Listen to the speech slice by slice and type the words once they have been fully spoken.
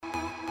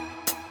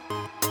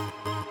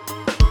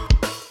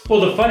Well,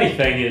 the funny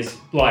thing is,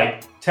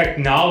 like,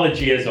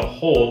 technology as a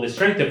whole, the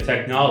strength of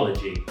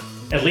technology,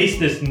 at least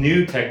this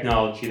new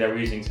technology that we're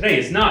using today,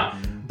 is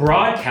not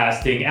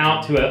broadcasting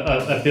out to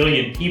a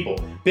billion people.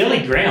 Billy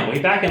Graham, way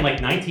back in like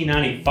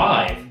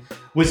 1995,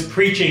 was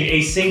preaching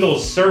a single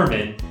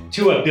sermon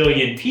to a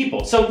billion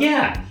people. So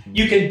yeah,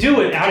 you can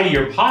do it out of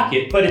your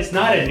pocket, but it's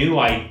not a new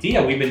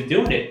idea. We've been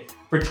doing it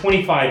for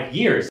 25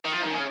 years.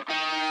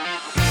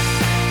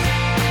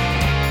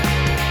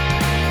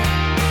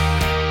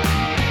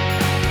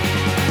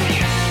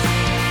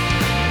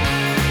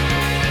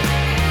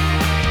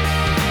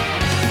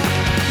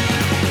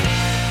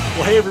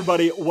 Well, hey,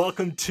 everybody.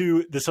 Welcome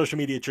to the Social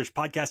Media Church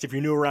Podcast. If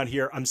you're new around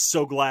here, I'm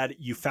so glad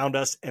you found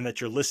us and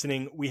that you're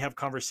listening. We have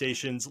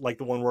conversations like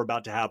the one we're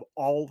about to have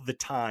all the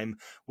time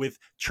with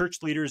church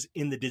leaders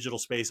in the digital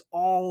space,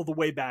 all the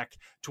way back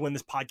to when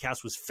this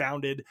podcast was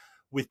founded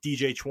with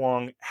DJ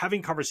Chuang,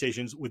 having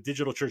conversations with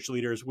digital church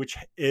leaders, which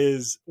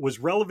was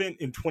relevant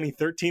in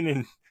 2013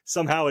 and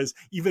somehow is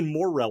even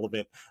more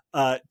relevant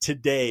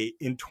today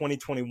in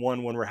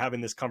 2021 when we're having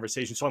this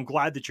conversation. So I'm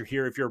glad that you're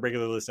here. If you're a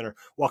regular listener,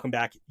 welcome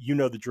back. You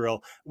know the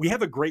drill. We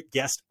have a great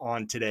guest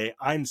on today.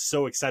 I'm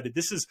so excited.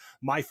 This is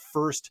my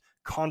first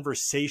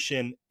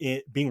conversation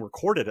being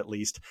recorded, at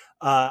least,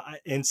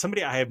 and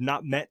somebody I have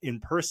not met in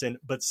person,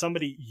 but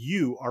somebody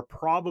you are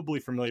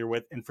probably familiar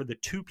with. And for the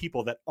two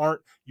people that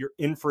aren't, you're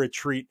in for a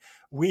treat.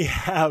 We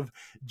have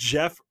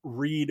Jeff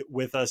Reed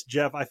with us.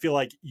 Jeff, I feel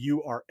like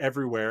you are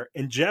everywhere.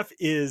 And Jeff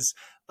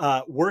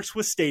works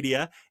with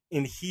Stadia,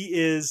 and he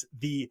is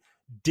the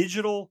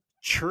digital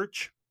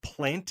church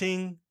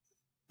planting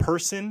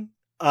person.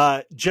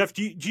 Jeff,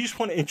 do you just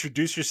want to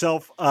introduce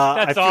yourself?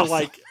 That's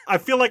awesome. I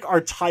feel like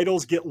our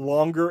titles get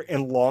longer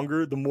and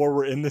longer the more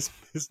we're in this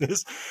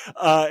business,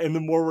 and the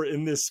more we're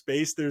in this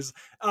space.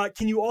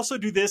 Can you also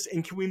do this?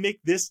 And can we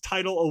make this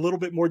title a little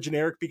bit more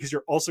generic because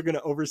you're also going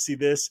to oversee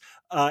this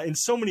in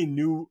so many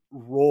new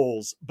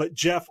roles? But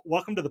Jeff,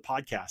 welcome to the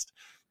podcast.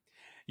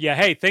 Yeah,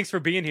 hey, thanks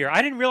for being here.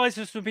 I didn't realize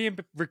this was being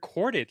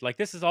recorded. Like,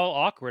 this is all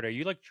awkward. Are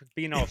you like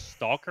being all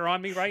stalker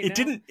on me right now?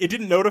 It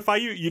didn't notify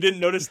you? You didn't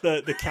notice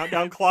the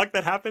countdown clock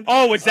that happened?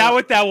 Oh, is that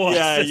what that was?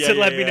 Yeah,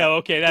 Let me know.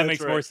 Okay, that That's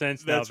makes right. more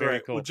sense now. That's Very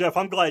right. cool. Well, Jeff,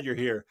 I'm glad you're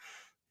here.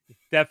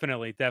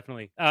 Definitely.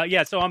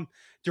 So I'm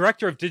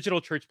director of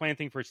digital church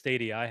planting for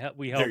Stadia.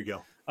 We help There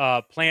you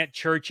go. plant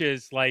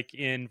churches like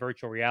in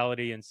virtual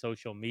reality and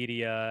social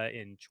media,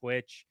 in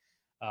Twitch.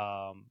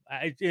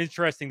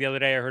 Interesting. The other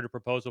day, I heard a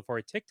proposal for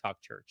a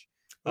TikTok church.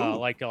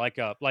 Like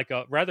a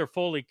rather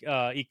full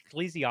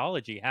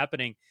ecclesiology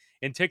happening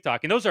in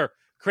TikTok. And those are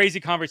crazy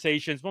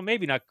conversations. Well,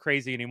 maybe not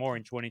crazy anymore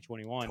in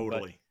 2021.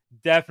 Totally. But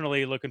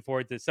definitely looking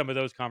forward to some of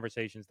those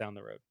conversations down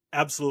the road.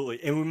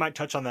 Absolutely. And we might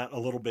touch on that a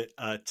little bit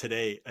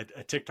today,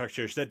 a TikTok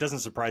church. That doesn't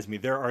surprise me.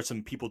 There are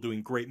some people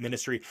doing great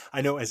ministry.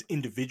 I know as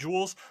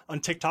individuals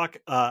on TikTok,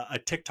 a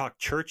TikTok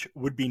church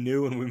would be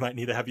new, and we might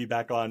need to have you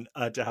back on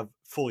to have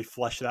fully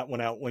flesh that one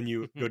out when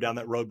you go down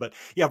that road. But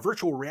yeah,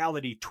 virtual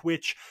reality,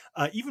 Twitch,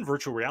 even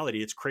virtual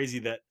reality, it's crazy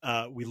that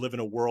we live in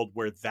a world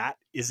where that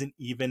isn't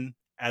even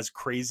as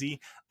crazy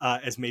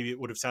as maybe it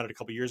would have sounded a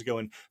couple of years ago.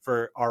 And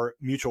for our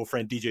mutual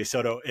friend, DJ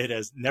Soto, it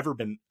has never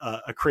been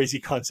a crazy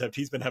concept.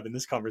 He's been having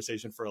this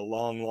conversation for a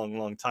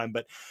long time.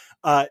 But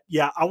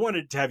yeah, I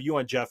wanted to have you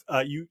on, Jeff.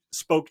 You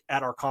spoke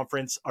at our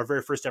conference, our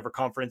very first ever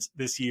conference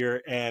this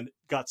year, and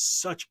got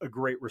such a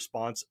great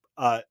response.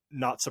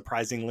 Not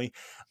surprisingly,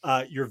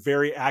 you're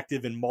very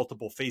active in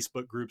multiple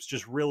Facebook groups,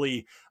 just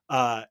really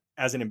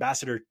as an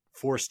ambassador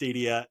for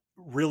Stadia,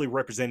 really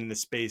representing the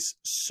space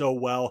so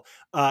well.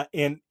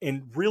 And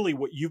really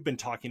what you've been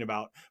talking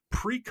about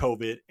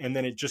pre-COVID, and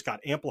then it just got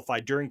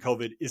amplified during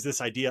COVID, is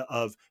this idea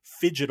of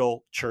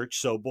phygital church.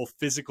 So both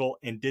physical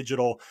and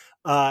digital.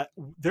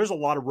 There's a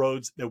lot of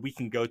roads that we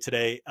can go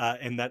today,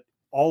 and that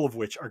all of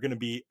which are going to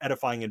be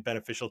edifying and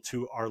beneficial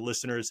to our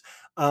listeners.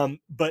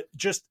 But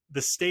just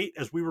the state,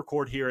 as we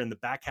record here in the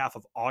back half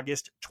of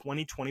August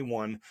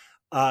 2021,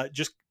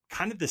 just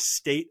kind of the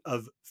state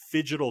of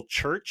phygital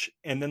church,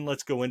 and then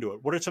let's go into it.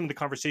 What are some of the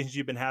conversations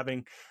you've been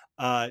having,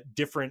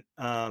 different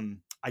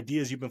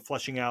ideas you've been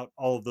fleshing out,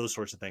 all of those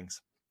sorts of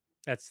things?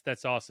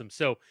 That's awesome.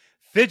 So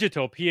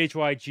phygital,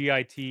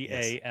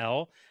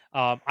 Phygital.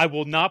 I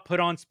will not put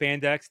on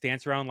spandex,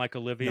 dance around like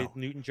Olivia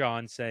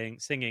Newton-John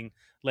singing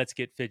 "Let's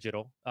Get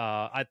Phygital."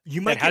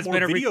 You might get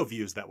more video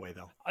views that way,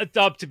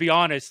 though. To be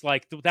honest,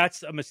 like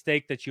that's a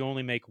mistake that you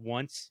only make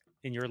once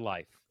in your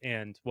life,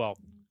 and well,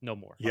 no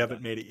more. You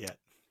haven't made it yet.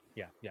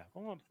 Yeah.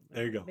 Well,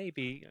 there you go.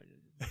 Maybe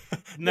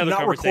another not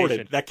conversation.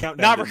 Recorded. That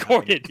countdown. Not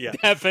recorded. Yeah.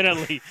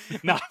 Definitely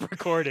not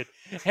recorded.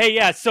 Hey,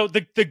 yeah. So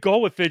the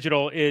goal with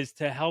Phygital is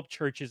to help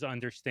churches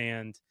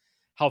understand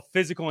how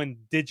physical and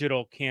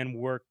digital can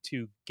work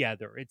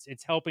together.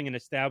 It's helping an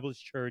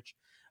established church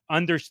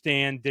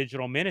understand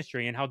digital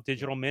ministry and how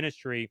digital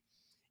ministry,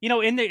 in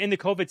the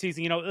COVID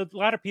season, a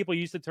lot of people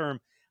use the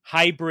term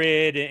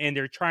hybrid, and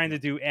they're trying to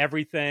do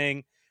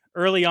everything.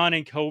 Early on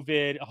in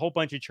COVID, a whole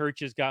bunch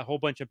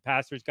of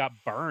pastors got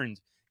burned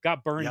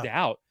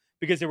out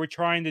because they were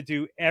trying to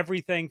do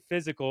everything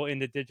physical in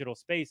the digital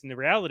space. And the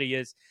reality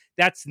is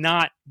that's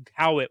not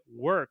how it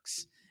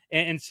works.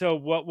 And so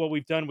what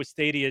we've done with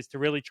Stadia is to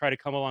really try to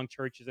come along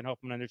churches and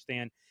help them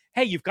understand,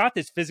 hey, you've got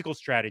this physical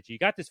strategy, you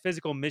got this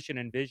physical mission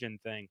and vision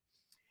thing.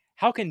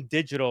 How can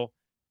digital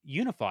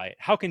unify it?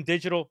 How can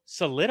digital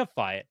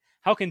solidify it?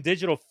 How can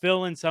digital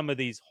fill in some of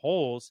these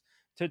holes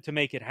to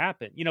make it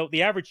happen? You know,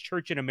 the average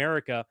church in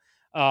America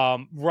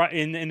right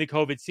in the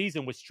COVID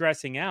season was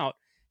stressing out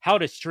how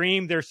to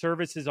stream their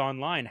services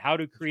online, how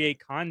to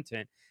create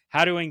content,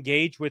 how to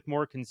engage with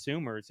more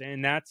consumers.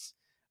 And that's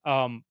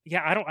I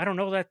don't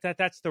know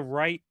that's the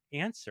right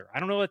answer. I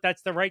don't know that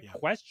that's the right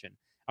question.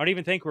 I don't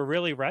even think we're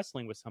really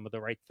wrestling with some of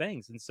the right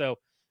things. And so,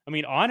 I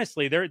mean,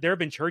 honestly, there have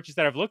been churches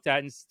that I've looked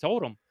at and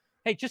told them,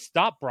 hey, just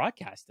stop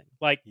broadcasting.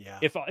 Like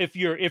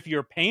if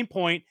your pain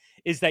point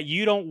is that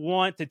you don't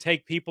want to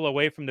take people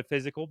away from the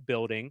physical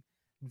building,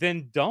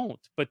 then don't.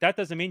 But that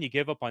doesn't mean you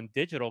give up on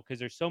digital, because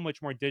there's so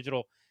much more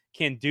digital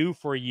can do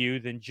for you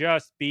than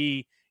just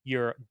be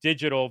your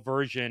digital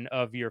version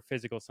of your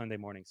physical Sunday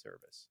morning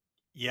service.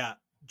 Yeah.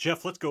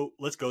 Jeff, let's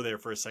go there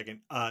for a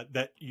second.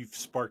 That you've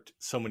sparked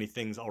so many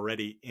things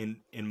already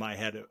in my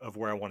head of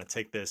where I want to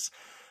take this.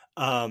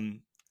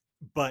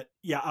 But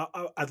yeah,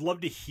 I'd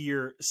love to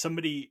hear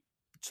somebody.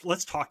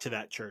 Let's talk to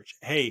that church.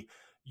 Hey,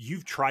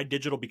 you've tried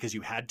digital because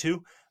you had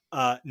to.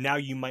 Now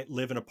you might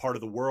live in a part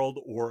of the world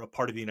or a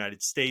part of the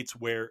United States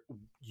where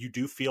you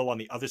do feel on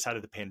the other side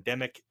of the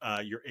pandemic,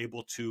 you're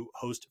able to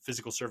host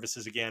physical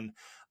services again.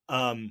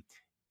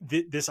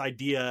 This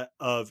idea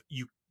of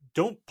you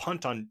don't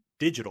punt on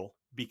digital,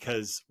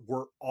 because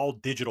we're all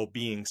digital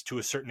beings to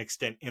a certain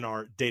extent in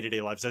our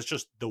day-to-day lives. That's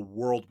just the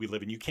world we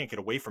live in. You can't get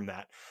away from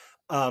that.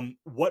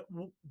 What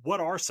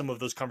are some of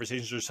those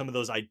conversations or some of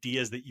those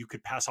ideas that you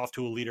could pass off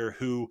to a leader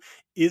who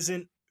is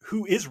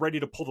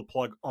ready to pull the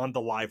plug on the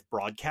live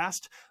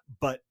broadcast,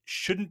 but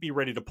shouldn't be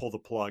ready to pull the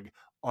plug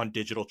on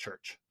digital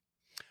church?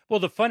 Well,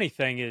 the funny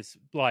thing is,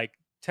 like,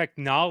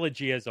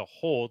 technology as a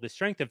whole, the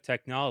strength of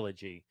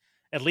technology,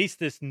 at least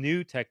this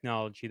new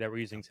technology that we're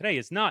using today,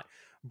 is not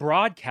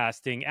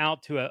broadcasting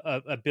out to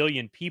a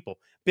billion people.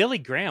 Billy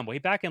Graham, way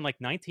back in like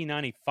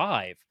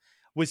 1995,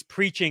 was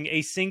preaching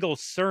a single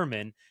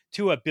sermon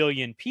to a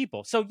billion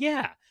people. So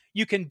yeah,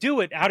 you can do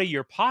it out of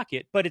your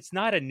pocket, but it's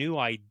not a new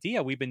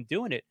idea. We've been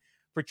doing it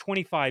for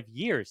 25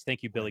 years.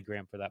 Thank you, Billy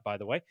Graham, for that, by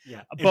the way.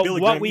 Yeah. And but Billy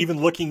Graham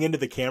even looking into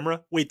the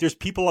camera. Wait, there's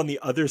people on the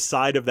other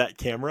side of that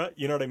camera.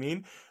 You know what I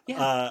mean?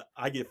 Yeah.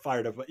 I get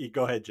fired up.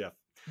 Go ahead, Jeff.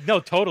 No,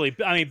 totally.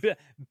 I mean,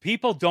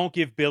 people don't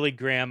give Billy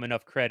Graham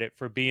enough credit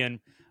for being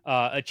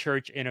a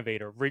church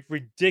innovator.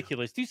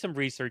 Ridiculous. Do some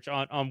research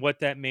on what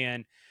that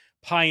man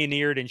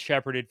pioneered and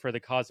shepherded for the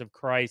cause of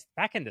Christ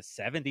back in the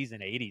 70s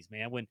and 80s,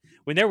 man, when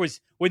there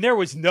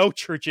was no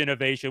church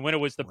innovation, when it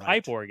was the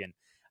pipe organ.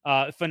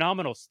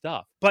 Phenomenal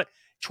stuff. But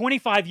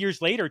 25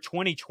 years later,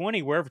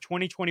 2020, wherever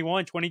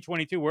 2021,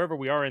 2022, wherever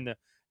we are in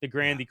the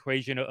grand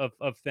equation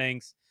of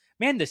things,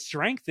 man, the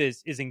strength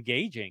is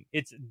engaging.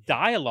 It's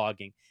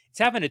dialoguing. It's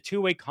having a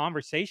two-way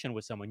conversation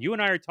with someone. You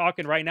and I are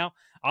talking right now.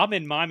 I'm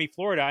in Miami,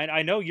 Florida.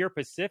 I know you're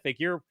Pacific.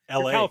 You're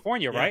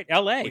California, right?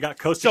 LA. We got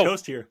coast to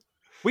coast here.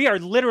 We are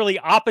literally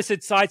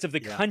opposite sides of the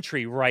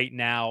country right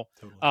now.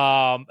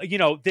 Totally. You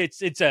know,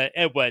 it's a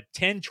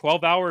 10,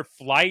 12-hour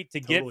flight to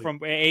get from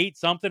 8,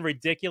 something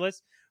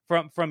ridiculous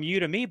from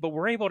you to me, but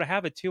we're able to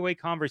have a two-way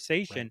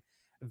conversation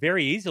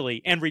very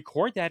easily and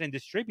record that and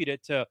distribute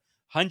it to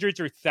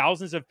hundreds or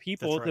thousands of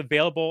people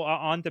available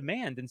on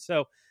demand. And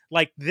so,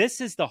 like,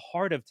 this is the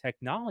heart of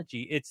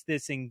technology. It's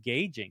this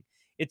engaging.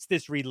 It's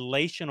this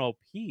relational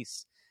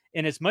piece.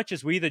 And as much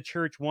as we, the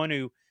church, want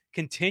to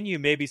continue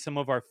maybe some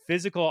of our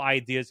physical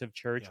ideas of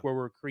church where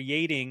we're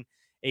creating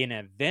an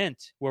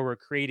event, where we're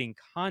creating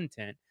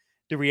content,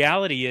 the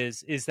reality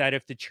is that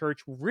if the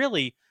church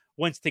really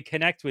wants to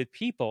connect with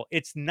people,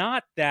 it's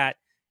not that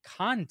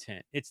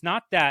content. It's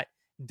not that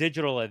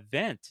digital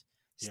event.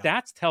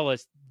 Stats tell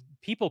us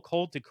people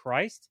cold to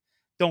Christ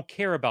don't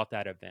care about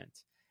that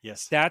event.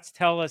 Yes. Stats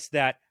tell us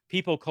that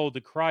people cold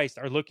to Christ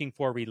are looking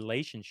for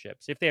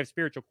relationships. If they have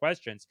spiritual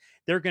questions,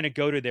 they're going to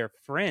go to their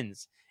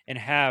friends and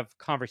have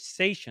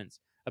conversations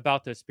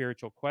about those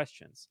spiritual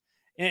questions.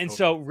 And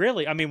so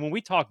really, I mean, when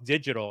we talk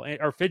digital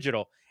or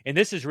phygital, and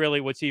this is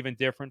really what's even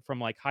different from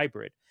like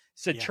hybrid.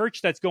 It's a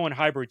church that's going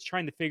hybrid, it's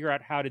trying to figure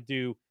out how to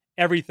do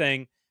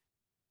everything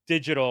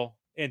digital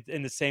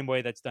in the same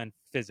way that's done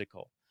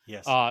physical.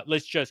 Yes.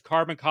 Let's just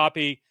carbon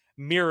copy,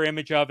 mirror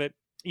image of it.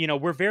 You know,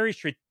 we're very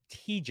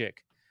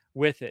strategic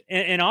with it.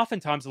 And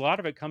oftentimes a lot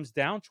of it comes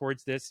down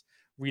towards this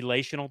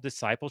relational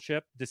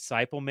discipleship,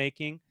 disciple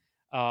making,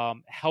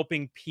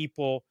 helping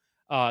people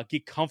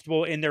get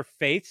comfortable in their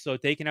faith so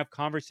they can have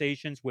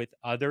conversations with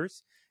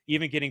others,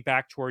 even getting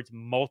back towards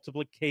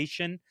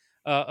multiplication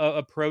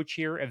approach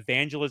here,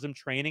 evangelism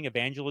training.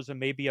 Evangelism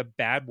may be a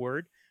bad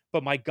word,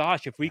 but my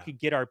gosh, if we could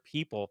get our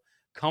people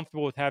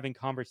comfortable with having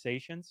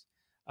conversations,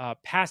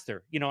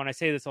 Pastor, you know, and I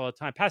say this all the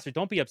time, Pastor,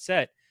 don't be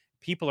upset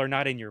people are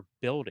not in your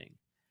building.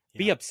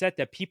 Be upset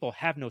that people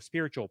have no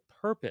spiritual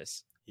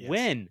purpose.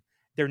 When?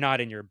 they're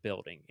not in your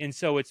building. And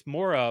so it's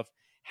more of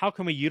how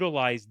can we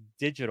utilize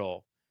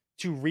digital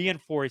to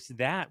reinforce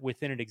that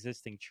within an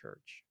existing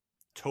church?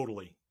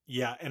 Totally.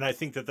 Yeah. And I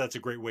think that that's a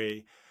great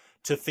way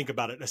to think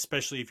about it,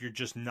 especially if you're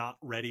just not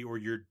ready or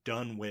you're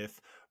done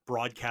with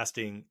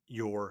broadcasting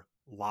your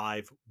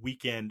live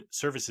weekend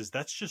services.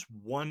 That's just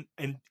one.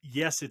 And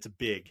yes, it's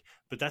big,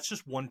 but that's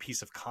just one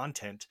piece of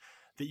content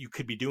that you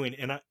could be doing.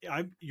 And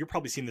you're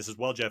probably seeing this as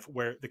well, Jeff,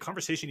 where the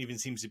conversation even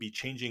seems to be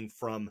changing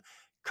from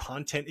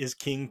content is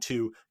king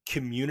to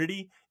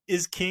community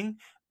is king.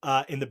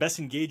 And the best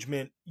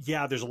engagement,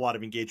 yeah, there's a lot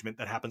of engagement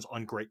that happens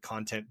on great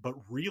content, but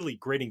really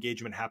great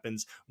engagement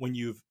happens when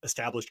you've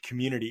established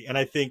community. And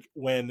I think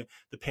when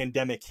the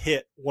pandemic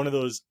hit, one of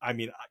those, I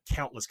mean,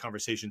 countless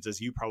conversations, as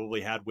you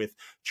probably had with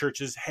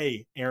churches,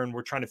 hey, Aaron,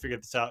 we're trying to figure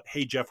this out.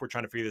 Hey, Jeff, we're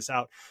trying to figure this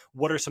out.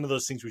 What are some of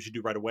those things we should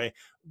do right away?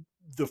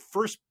 The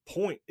first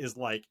point is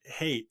like,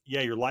 hey, yeah,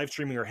 you're live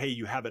streaming, or hey,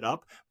 you have it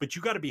up, but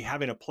you got to be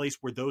having a place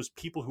where those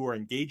people who are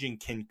engaging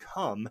can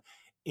come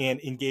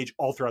and engage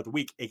all throughout the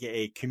week,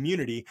 aka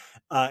community.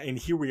 And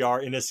here we are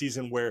in a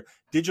season where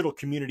digital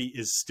community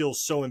is still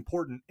so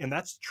important. And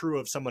that's true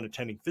of someone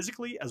attending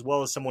physically as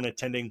well as someone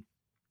attending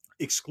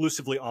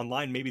exclusively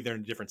online. Maybe they're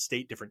in a different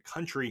state, different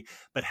country,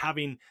 but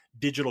having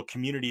digital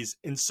communities.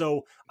 And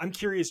so I'm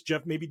curious,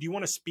 Jeff, maybe do you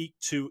want to speak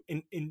to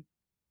in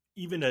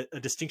even a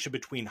distinction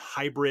between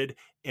hybrid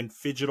and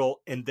phygital?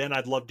 And then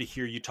I'd love to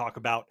hear you talk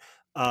about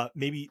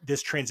maybe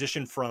this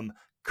transition from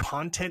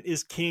content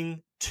is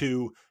king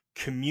to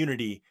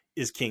community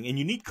is king. And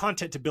you need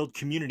content to build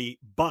community,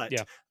 but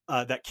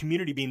that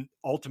community being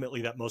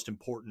ultimately that most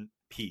important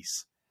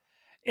piece.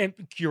 And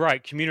you're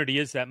right, community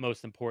is that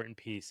most important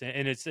piece.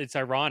 And it's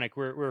ironic.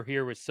 We're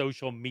here with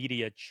Social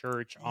Media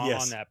Church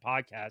on that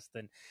podcast.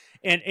 And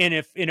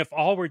if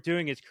all we're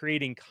doing is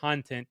creating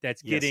content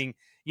that's getting,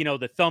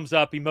 the thumbs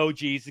up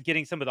emojis,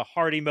 getting some of the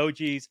heart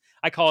emojis,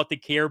 I call it the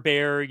Care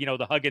Bear,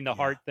 the hugging the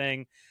heart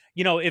thing.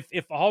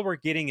 If all we're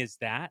getting is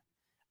that,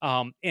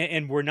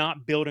 and we're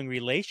not building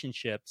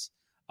relationships,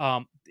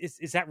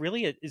 is that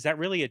really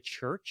a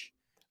church?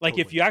 Like,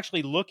 totally. If you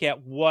actually look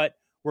at what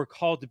we're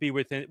called to be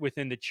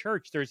within the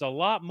church, there's a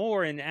lot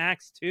more in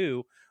Acts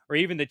 2, or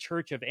even the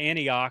church of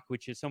Antioch,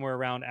 which is somewhere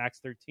around Acts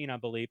 13, I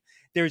believe.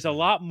 There's a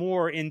lot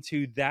more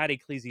into that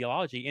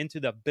ecclesiology,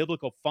 into the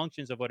biblical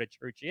functions of what a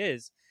church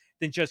is,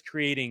 than just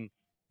creating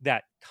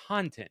that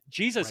content.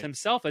 Jesus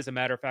himself, as a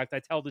matter of fact, I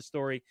tell the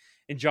story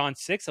in John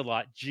 6 a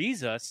lot.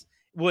 Jesus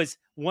was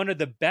one of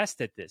the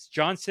best at this.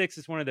 John 6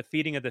 is one of the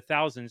feeding of the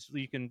thousands.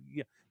 You can,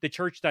 the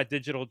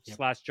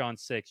church.digital/John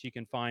 6, you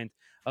can find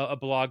a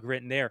blog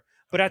written there.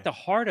 But at the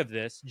heart of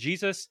this,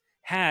 Jesus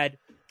had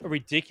a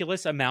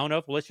ridiculous amount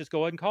of, let's just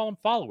go ahead and call them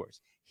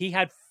followers. He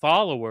had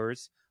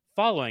followers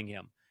following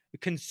him,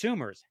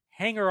 consumers,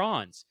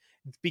 hanger-ons,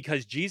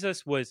 because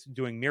Jesus was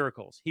doing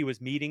miracles. He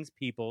was meeting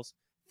people's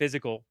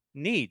physical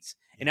needs.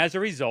 And as a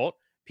result,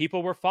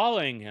 people were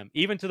following him,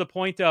 even to the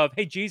point of,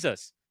 hey,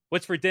 Jesus,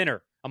 what's for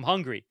dinner? I'm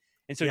hungry.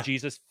 And so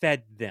Jesus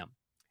fed them.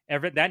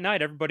 That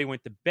night, everybody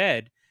went to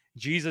bed.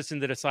 Jesus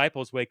and the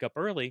disciples wake up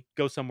early,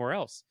 go somewhere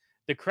else.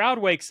 The crowd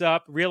wakes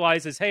up,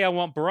 realizes, hey, I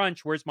want brunch.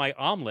 Where's my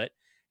omelet?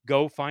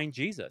 Go find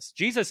Jesus.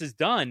 Jesus is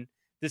done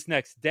this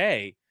next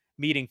day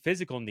meeting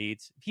physical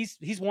needs.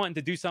 He's wanting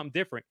to do something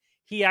different.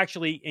 He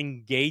actually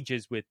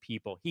engages with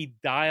people. He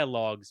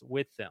dialogues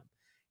with them.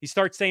 He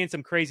starts saying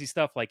some crazy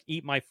stuff like,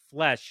 eat my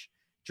flesh,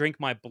 drink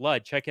my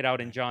blood. Check it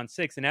out in John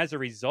 6. And as a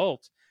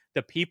result,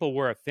 the people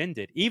were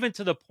offended, even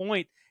to the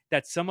point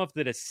that some of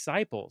the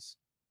disciples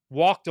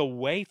walked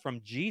away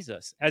from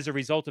Jesus as a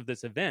result of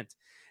this event.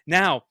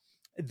 Now,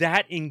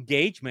 that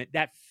engagement,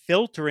 that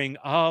filtering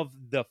of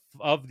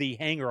the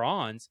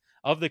hanger-ons,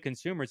 of the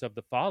consumers, of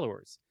the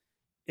followers,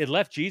 it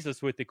left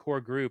Jesus with the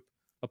core group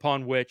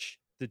upon which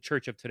the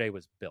church of today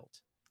was built.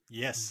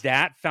 Yes.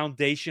 That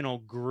foundational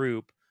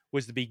group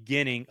was the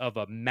beginning of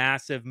a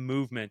massive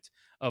movement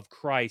of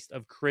Christ,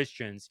 of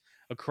Christians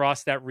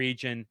across that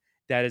region.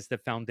 That is the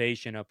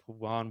foundation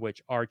upon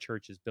which our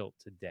church is built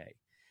today.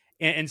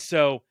 And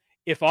so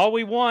if all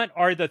we want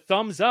are the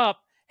thumbs up,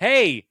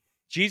 hey,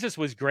 Jesus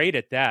was great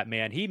at that,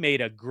 man. He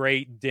made a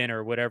great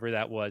dinner, whatever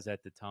that was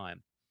at the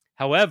time.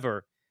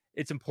 However,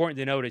 it's important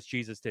to notice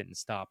Jesus didn't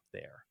stop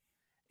there.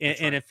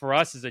 And for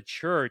us as a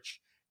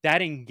church,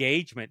 that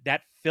engagement,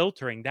 that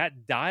filtering,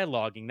 that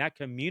dialoguing, that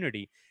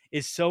community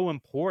is so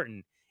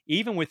important,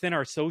 even within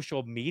our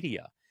social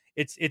media.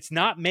 It's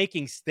not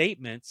making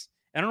statements.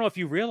 I don't know if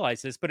you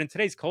realize this, but in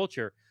today's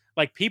culture,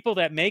 like, people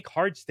that make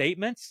hard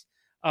statements,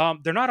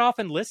 they're not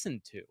often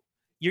listened to.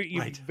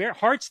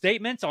 Hard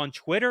statements on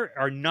Twitter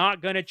are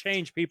not going to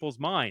change people's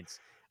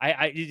minds.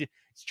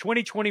 It's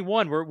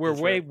 2021.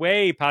 We're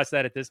way past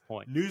that at this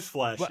point.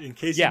 Newsflash, in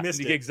case you missed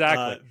it.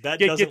 Exactly. That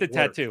get the work.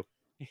 tattoo.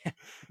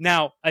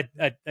 Now,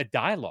 a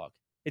dialogue.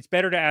 It's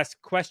better to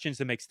ask questions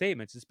than make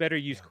statements. It's better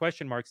to use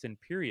question marks than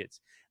periods.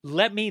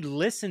 Let me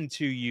listen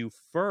to you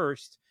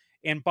first.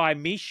 And by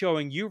me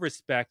showing you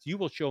respect, you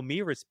will show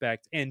me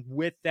respect. And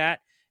with that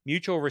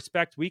mutual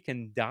respect, we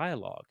can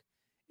dialogue.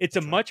 It's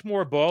a much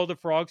more boil the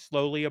frog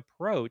slowly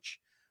approach,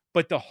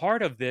 But the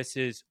heart of this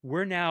is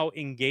we're now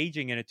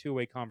engaging in a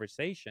two-way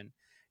conversation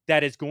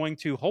that is going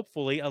to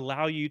hopefully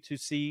allow you to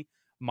see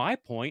my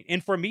point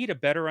and for me to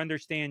better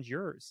understand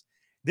yours.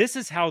 This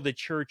is how the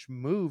church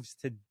moves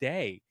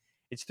today.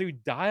 It's through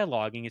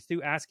dialoguing, it's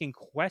through asking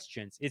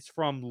questions, it's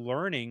from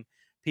learning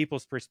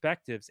people's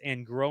perspectives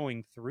and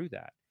growing through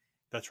that.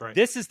 That's right.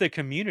 This is the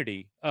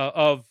community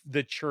of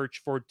the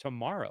church for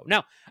tomorrow.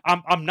 Now,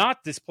 I'm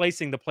not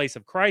displacing the place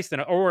of Christ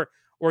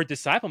or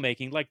disciple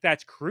making. Like,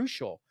 that's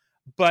crucial,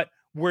 but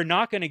we're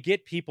not going to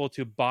get people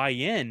to buy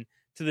in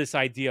to this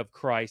idea of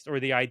Christ or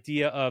the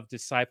idea of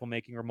disciple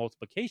making or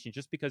multiplication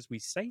just because we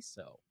say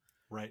so.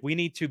 Right. We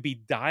need to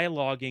be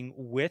dialoguing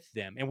with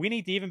them, and we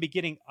need to even be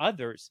getting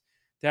others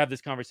to have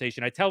this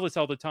conversation. I tell this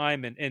all the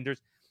time, and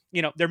there's,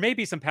 there may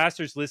be some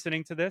pastors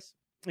listening to this,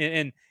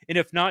 and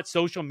if not,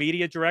 social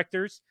media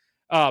directors,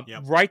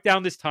 write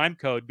down this time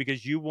code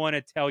because you want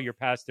to tell your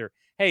pastor,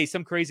 hey,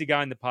 some crazy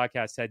guy in the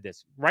podcast said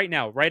this. Right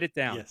now, write it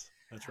down. Yes,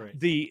 that's right.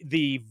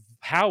 The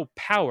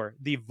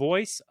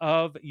voice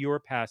of your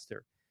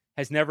pastor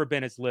has never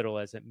been as little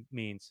as it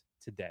means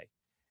today.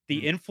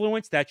 The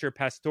influence that your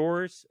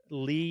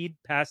lead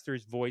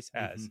pastor's voice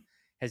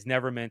has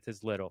never meant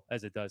as little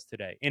as it does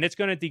today. And it's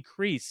going to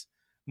decrease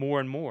more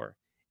and more.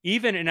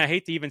 Even, and I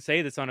hate to even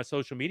say this on a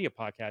social media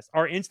podcast,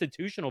 our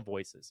institutional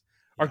voices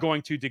are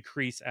going to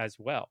decrease as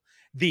well.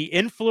 The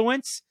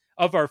influence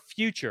of our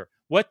future,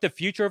 what the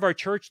future of our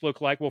church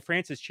look like, well,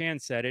 Francis Chan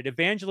said it,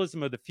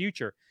 evangelism of the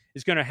future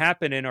is going to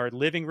happen in our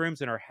living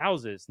rooms, in our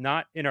houses,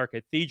 not in our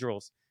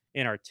cathedrals,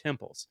 in our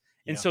temples.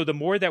 And so the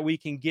more that we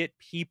can get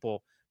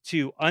people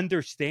to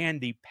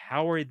understand the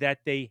power that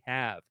they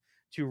have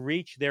to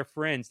reach their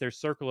friends, their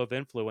circle of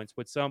influence,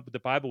 what the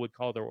Bible would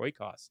call their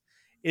oikos,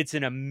 it's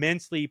an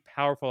immensely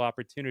powerful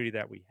opportunity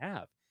that we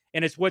have.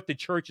 And it's what the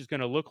church is going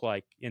to look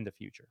like in the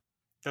future.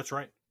 That's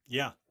right.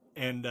 Yeah.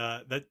 And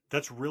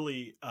that's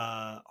really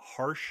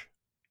harsh,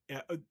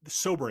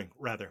 sobering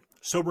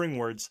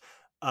words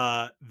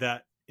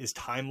that is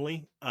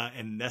timely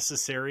and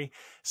necessary.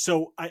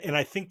 So,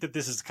 I think that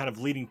this is kind of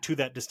leading to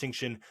that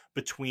distinction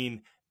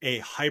between a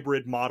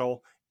hybrid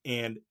model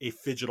and a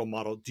phygital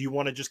model. Do you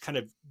want to just kind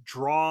of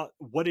draw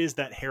what is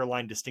that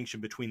hairline distinction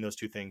between those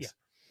two things? Yeah.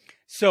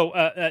 So,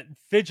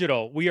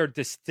 phygital, we are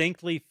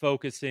distinctly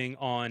focusing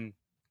on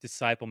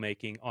disciple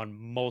making, on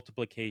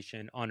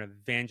multiplication, on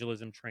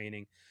evangelism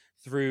training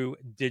through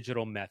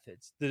digital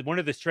methods. One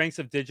of the strengths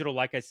of digital,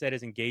 like I said,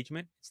 is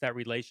engagement. It's that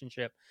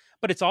relationship,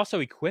 but it's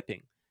also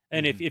equipping.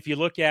 And if you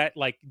look at,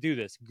 like, do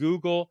this,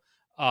 Google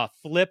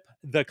Flip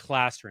the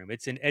Classroom.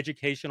 It's an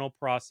educational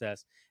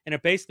process. And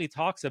it basically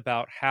talks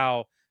about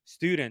how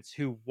students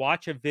who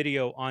watch a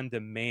video on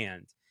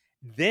demand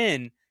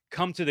then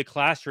come to the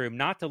classroom,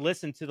 not to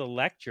listen to the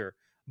lecture,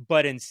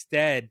 but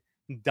instead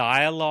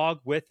dialogue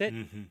with it.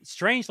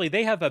 Strangely,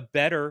 they have a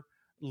better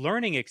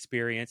learning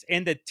experience,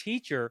 and the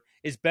teacher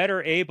is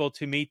better able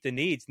to meet the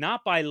needs,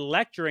 not by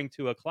lecturing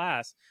to a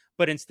class,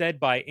 but instead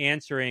by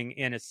answering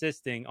and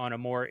assisting on a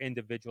more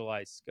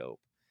individualized scope.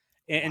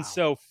 And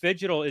so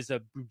Phygital is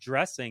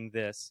addressing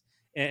this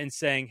and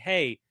saying,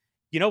 hey,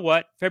 you know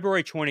what?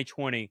 February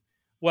 2020,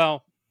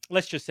 well,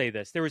 let's just say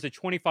this. There was a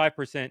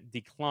 25%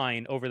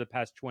 decline over the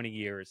past 20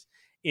 years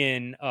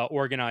in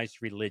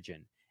organized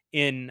religion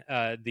in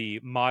the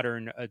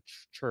modern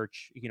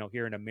church,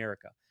 here in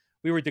America.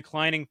 We were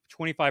declining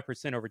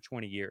 25% over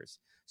 20 years.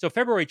 So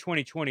February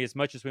 2020, as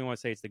much as we want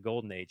to say it's the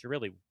golden age, it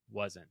really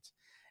wasn't.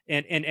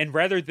 And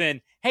rather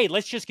than, hey,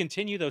 let's just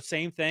continue those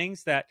same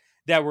things that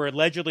were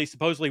allegedly,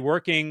 supposedly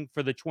working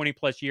for the 20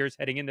 plus years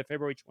heading into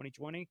February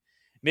 2020,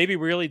 maybe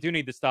we really do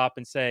need to stop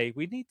and say,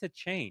 we need to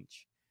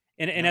change.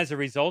 And as a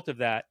result of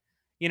that,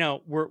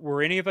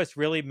 were any of us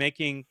really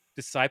making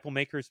disciple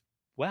makers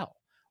well?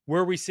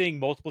 Were we seeing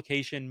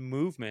multiplication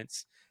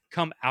movements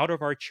come out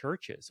of our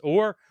churches?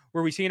 Or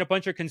were we seeing a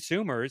bunch of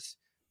consumers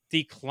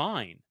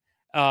decline?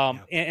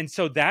 And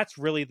so that's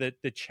really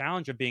the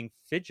challenge of being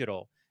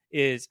phygital,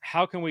 is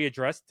how can we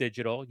address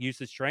digital, use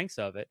the strengths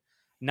of it,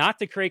 not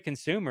to create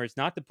consumers,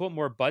 not to put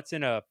more butts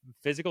in a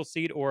physical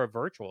seat or a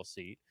virtual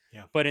seat,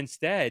 but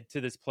instead to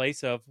this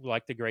place of,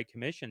 like the Great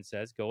Commission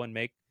says, go and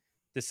make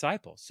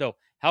disciples. So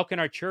how can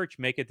our church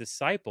make a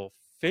disciple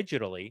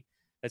phygitally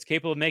that's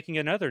capable of making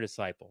another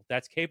disciple,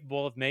 that's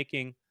capable of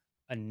making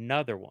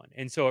another one?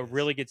 And so it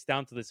really gets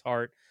down to this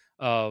heart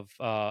of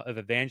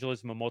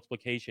evangelism and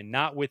multiplication,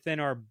 not within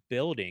our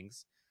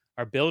buildings.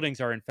 Our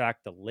buildings are in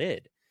fact the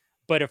lid.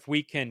 But if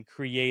we can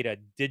create a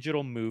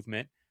digital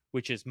movement,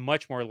 which is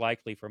much more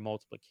likely for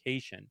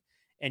multiplication,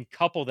 and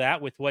couple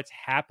that with what's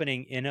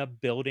happening in a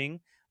building,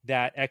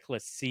 that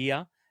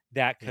ecclesia,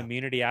 that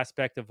community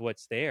aspect of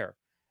what's there,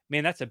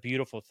 man, that's a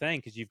beautiful thing,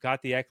 because you've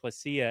got the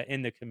ecclesia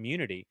in the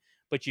community,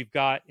 but you've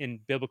got, in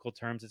biblical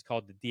terms, it's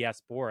called the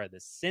diaspora, the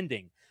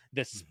sending,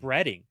 the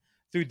spreading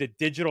through the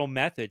digital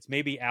methods,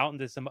 maybe out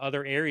into some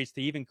other areas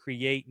to even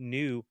create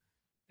new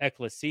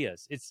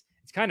ecclesias. It's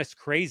kind of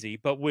crazy,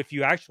 but if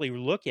you actually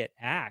look at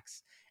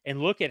Acts and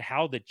look at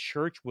how the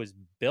church was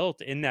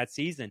built in that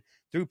season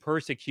through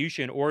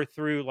persecution or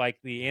through, like,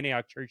 the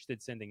Antioch church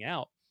did sending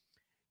out,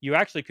 you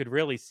actually could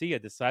really see a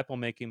disciple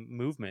making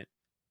movement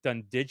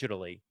done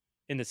digitally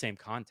in the same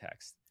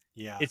context.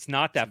 Yeah, It's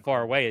not it's that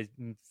far incredible. away.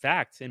 In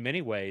fact, in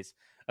many ways,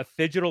 a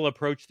phygital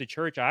approach to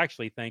church, I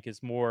actually think,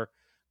 is more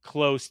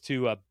close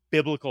to a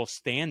biblical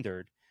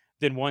standard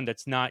than one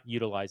that's not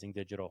utilizing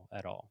digital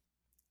at all.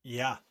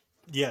 Yeah.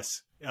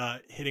 Yes.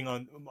 Hitting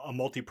on a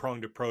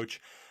multi-pronged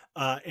approach.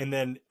 And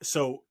then,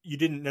 so you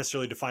didn't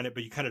necessarily define it,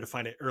 but you kind of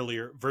defined it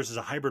earlier. Versus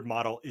a hybrid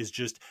model is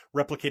just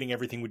replicating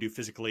everything we do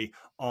physically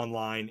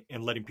online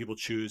and letting people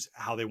choose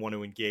how they want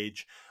to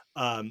engage.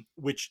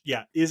 Which,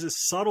 yeah, is a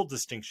subtle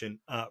distinction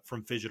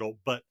from phygital,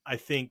 but I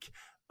think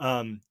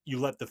you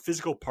let the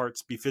physical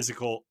parts be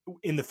physical.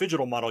 In the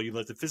phygital model, you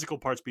let the physical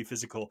parts be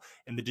physical,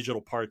 and the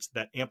digital parts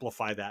that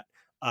amplify that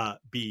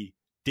be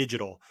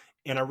digital.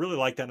 And I really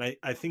like that. And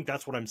I think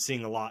that's what I'm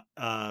seeing a lot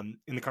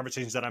in the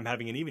conversations that I'm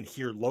having, and even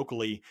here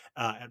locally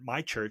at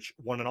my church,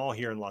 One and All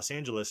here in Los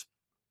Angeles,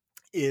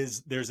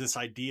 is there's this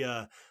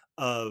idea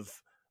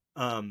of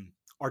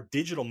our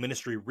digital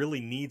ministry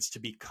really needs to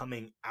be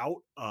coming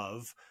out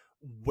of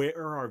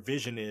where our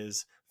vision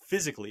is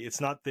physically. It's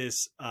not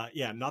this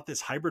not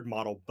this hybrid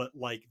model, but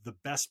like the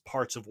best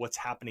parts of what's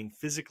happening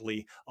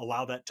physically,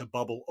 allow that to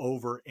bubble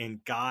over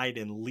and guide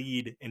and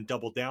lead and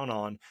double down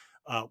on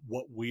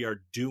what we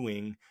are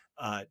doing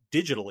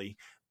digitally,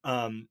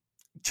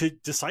 to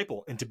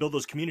disciple and to build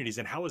those communities.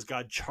 And how has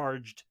God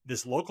charged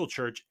this local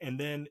church? And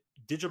then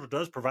digital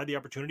does provide the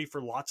opportunity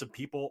for lots of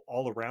people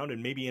all around,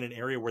 and maybe in an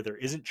area where there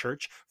isn't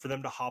church, for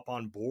them to hop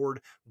on board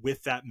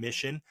with that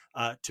mission,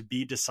 to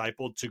be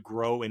discipled, to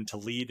grow, and to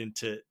lead, and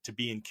to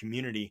be in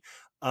community.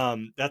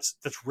 That's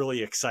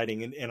really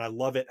exciting. And I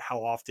love it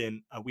how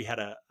often we had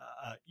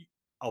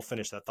I'll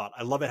finish that thought.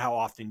 I love it how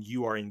often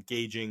you are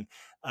engaging,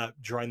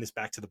 drawing this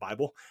back to the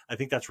Bible. I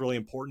think that's really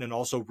important, and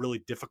also really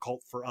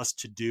difficult for us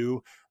to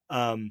do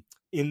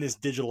in this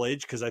digital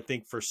age, because I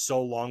think for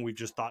so long we've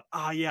just thought,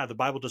 the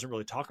Bible doesn't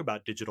really talk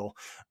about digital.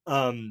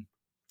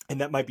 And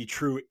that might be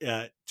true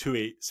to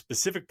a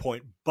specific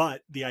point,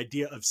 but the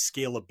idea of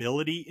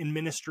scalability in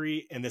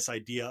ministry, and this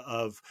idea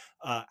of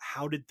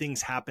how did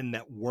things happen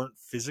that weren't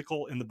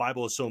physical in the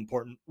Bible, is so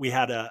important. We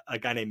had a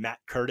guy named Matt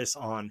Curtis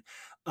on.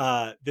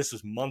 This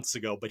was months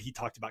ago, but he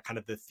talked about kind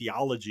of the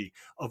theology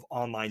of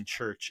online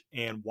church,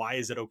 and why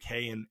is it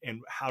okay,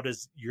 and how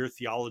does your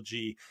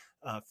theology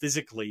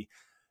physically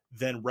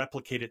then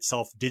replicate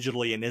itself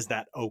digitally, and is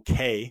that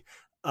okay?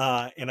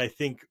 And I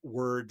think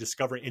we're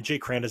discovering, and Jay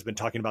Crand has been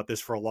talking about this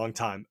for a long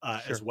time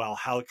Sure. as well,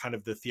 how kind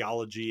of the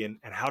theology and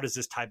how does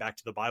this tie back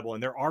to the Bible?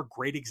 And there are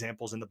great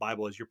examples in the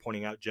Bible, as you're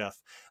pointing out,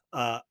 Jeff,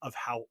 of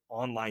how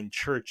online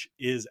church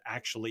is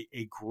actually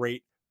a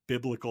great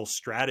biblical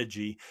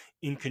strategy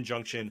in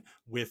conjunction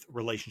with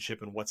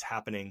relationship and what's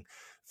happening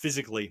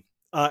physically.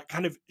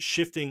 Kind of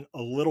shifting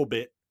a little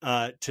bit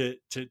to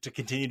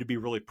continue to be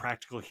really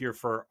practical here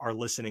for our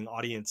listening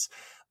audience.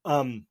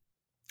 I'm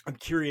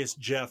curious,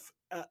 Jeff,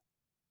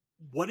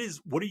 what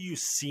are you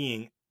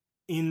seeing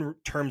in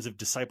terms of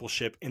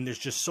discipleship? And there's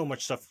just so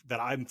much stuff that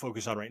I'm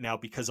focused on right now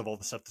because of all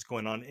the stuff that's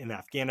going on in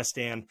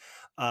Afghanistan,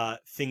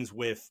 things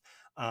with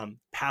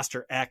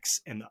Pastor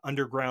X and the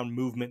underground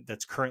movement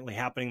that's currently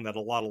happening, that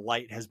a lot of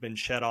light has been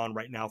shed on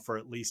right now for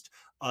at least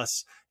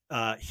us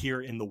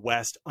here in the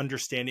West,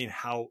 understanding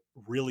how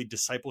really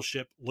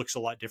discipleship looks a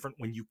lot different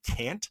when you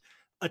can't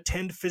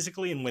attend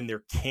physically, and when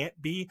there can't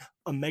be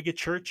a mega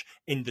church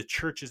and the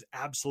church is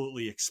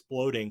absolutely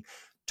exploding.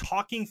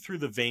 Talking through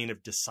the vein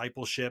of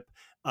discipleship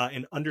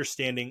and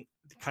understanding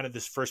kind of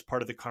this first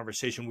part of the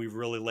conversation, we've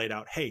really laid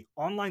out, hey,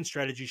 online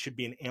strategy should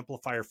be an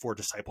amplifier for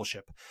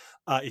discipleship.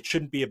 It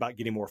shouldn't be about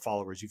getting more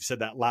followers. You've said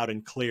that loud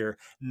and clear.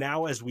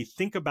 Now, as we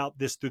think about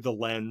this through the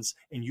lens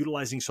and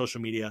utilizing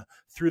social media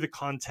through the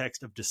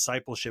context of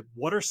discipleship,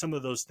 what are some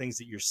of those things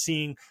that you're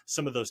seeing,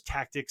 some of those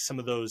tactics, some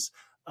of those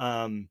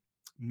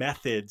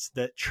methods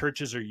that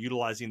churches are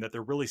utilizing that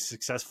they're really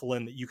successful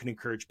in, that you can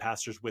encourage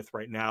pastors with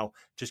right now,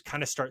 just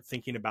kind of start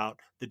thinking about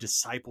the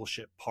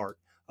discipleship part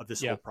of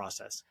this whole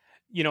process?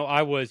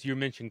 You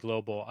mentioned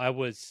global. I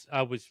was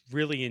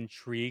really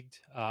intrigued.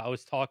 I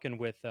was talking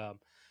with a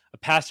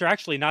pastor,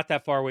 actually not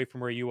that far away from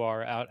where you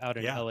are, out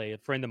in LA, a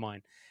friend of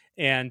mine,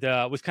 and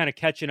was kind of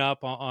catching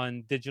up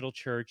on digital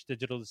church,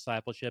 digital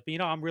discipleship.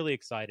 I'm really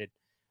excited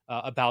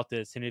about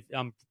this, and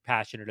I'm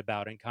passionate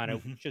about it, and kind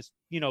of just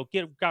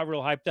got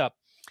real hyped up.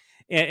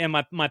 And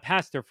my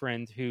pastor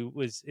friend, who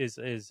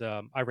is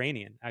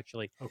Iranian,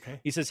 actually. Okay.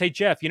 He says, "Hey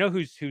Jeff,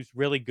 who's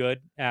really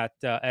good at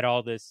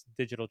all this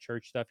digital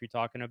church stuff you're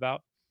talking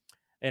about?"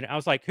 And I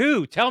was like,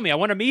 "Who? Tell me. I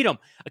want to meet him.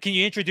 Can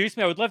you introduce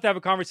me? I would love to have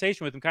a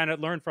conversation with him, kind of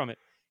learn from it."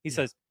 He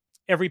says,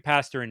 "Every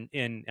pastor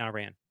in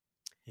Iran."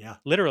 Yeah.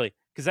 Literally,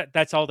 because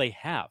that's all they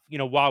have.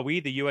 While we,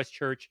 the U.S.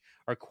 church,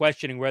 are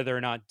questioning whether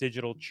or not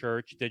digital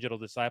church, digital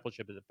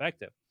discipleship is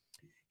effective,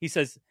 he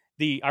says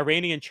the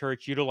Iranian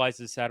church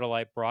utilizes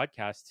satellite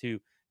broadcast to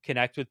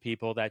connect with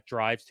people. That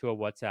drives to a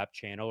WhatsApp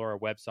channel, or a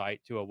website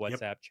to a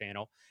WhatsApp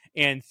channel.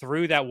 And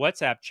through that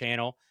WhatsApp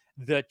channel,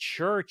 the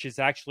church is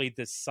actually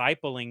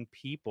discipling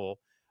people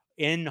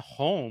in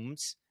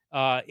homes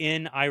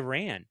in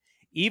Iran.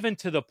 even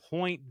to the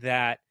point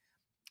that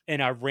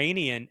an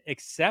Iranian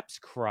accepts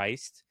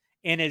Christ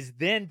and is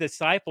then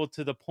discipled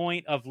to the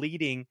point of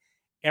leading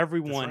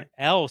everyone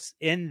else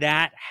in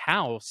that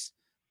house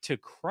to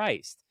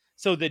Christ.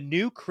 So the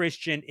new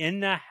Christian in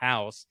the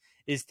house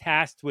is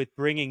tasked with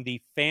bringing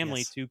the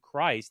family to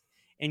Christ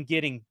and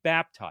getting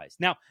baptized.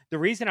 Now, the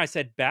reason I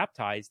said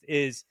baptized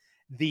is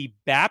the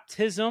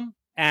baptism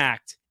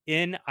act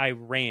in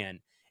Iran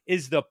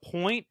is the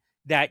point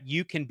that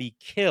you can be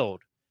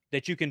killed,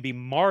 that you can be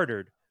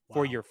martyred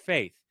for your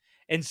faith.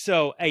 And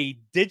so a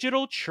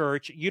digital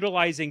church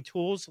utilizing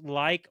tools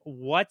like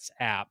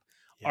WhatsApp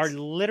are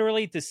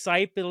literally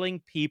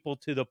discipling people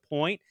to the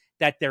point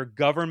that their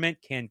government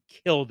can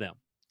kill them.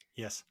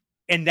 Yes.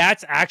 And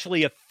that's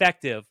actually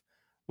effective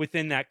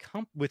within that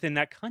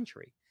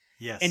country.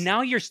 Yes. And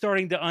now you're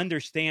starting to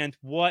understand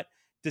what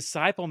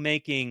disciple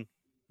making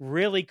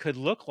really could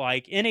look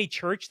like in a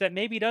church that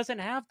maybe doesn't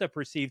have the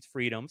perceived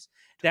freedoms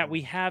that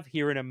we have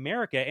here in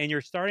America. And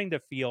you're starting to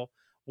feel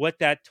what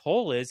that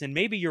toll is. And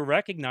maybe you're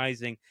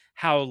recognizing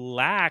how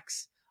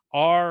lax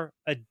our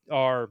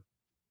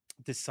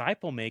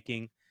disciple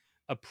making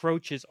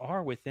approaches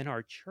are within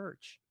our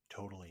church.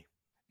 Totally.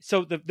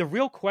 So the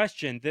real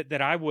question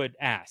that I would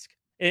ask,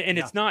 and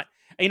it's not,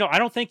 I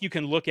don't think you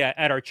can look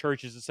at our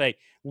churches and say,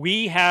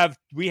 we have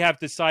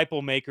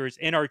disciple makers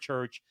in our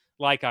church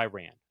like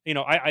Iran.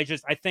 I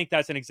think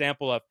that's an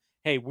example of,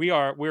 hey,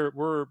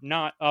 we're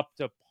not up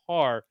to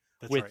par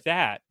with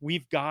that.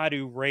 We've got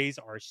to raise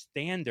our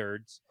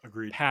standards,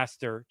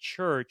 pastor,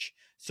 church,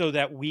 so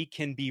that we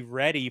can be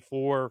ready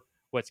for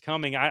what's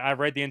coming. I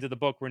read the end of the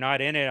book. We're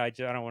not in it. I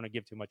don't want to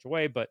give too much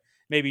away, but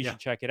maybe you should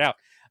check it out.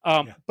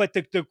 But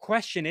the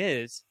question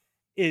is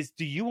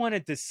do you want to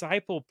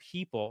disciple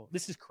people?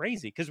 This is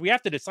crazy because we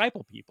have to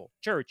disciple people,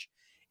 church.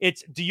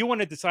 Do you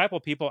want to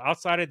disciple people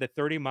outside of the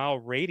 30-mile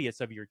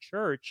radius of your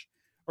church,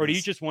 or do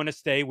you just want to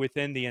stay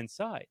within the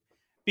inside?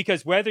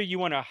 Because whether you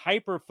want to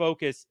hyper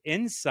focus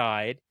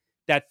inside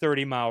that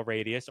 30-mile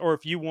radius, or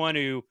if you want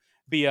to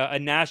be a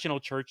national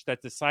church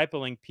that's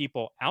discipling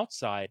people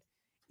outside,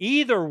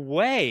 either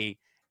way,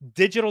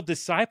 digital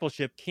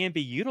discipleship can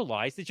be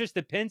utilized. It just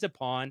depends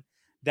upon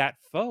that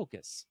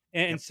focus.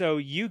 And so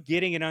you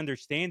getting an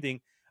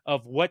understanding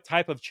of what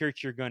type of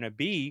church you're going to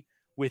be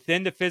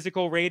within the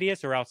physical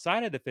radius or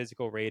outside of the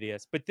physical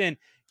radius, but then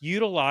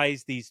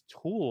utilize these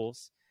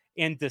tools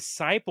and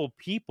disciple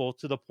people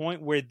to the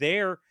point where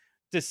they're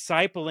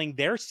discipling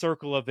their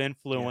circle of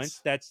influence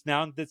that's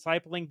now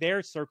discipling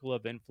their circle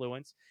of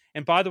influence.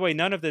 And by the way,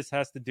 none of this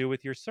has to do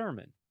with your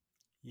sermon.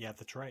 Yeah,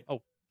 that's right.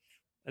 Oh,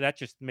 that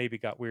just maybe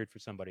got weird for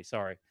somebody.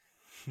 Sorry.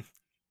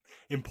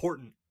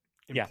 Important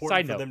side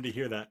for note. them to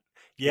hear that.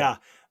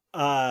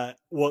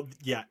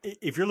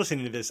 If you're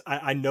listening to this,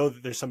 I know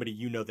that there's somebody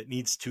that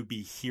needs to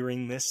be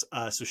hearing this.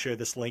 So share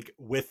this link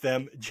with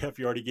them. Jeff,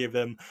 you already gave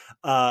them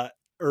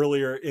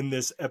earlier in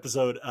this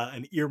episode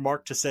an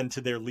earmark to send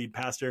to their lead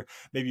pastor.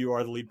 Maybe you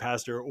are the lead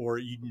pastor, or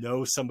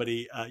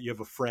somebody, you have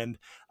a friend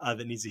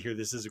that needs to hear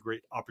this. Is a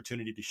great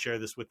opportunity to share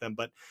this with them.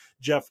 But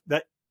Jeff,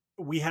 that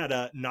we had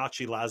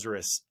Nachi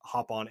Lazarus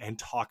hop on and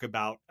talk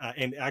about,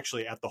 and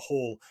actually at the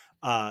whole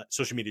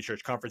Social Media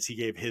Church conference, he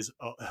gave his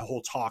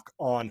whole talk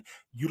on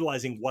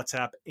utilizing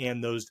WhatsApp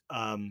and those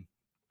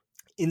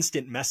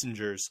instant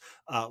messengers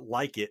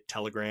like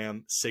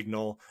Telegram,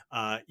 Signal,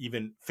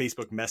 even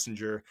Facebook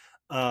Messenger,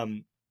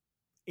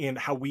 and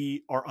how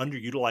we are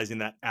underutilizing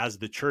that as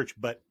the church.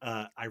 But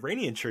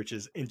Iranian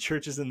churches and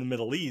churches in the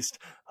Middle East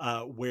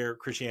where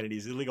Christianity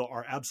is illegal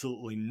are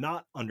absolutely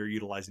not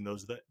underutilizing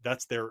those.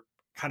 That's their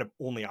kind of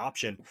only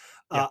option.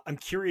 I'm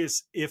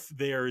curious if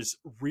there's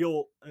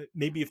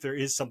maybe if there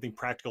is something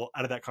practical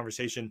out of that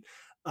conversation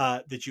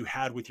that you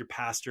had with your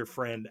pastor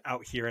friend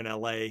out here in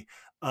LA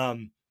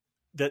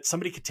that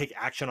somebody could take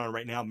action on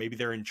right now. Maybe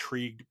they're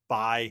intrigued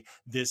by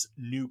this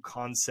new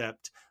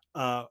concept.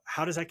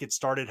 How does that get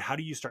started? How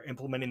do you start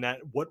implementing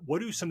that?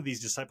 What do some of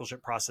these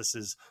discipleship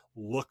processes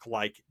look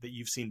like that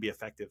you've seen be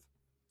effective?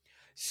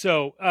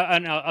 So,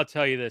 and I'll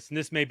tell you this, and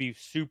this may be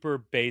super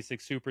basic,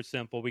 super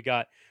simple. We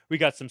got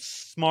some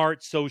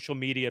smart social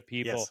media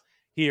people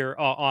here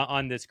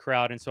on this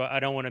crowd, and so I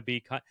don't want to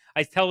be.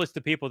 I tell this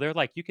to people, they're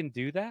like, "You can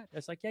do that?"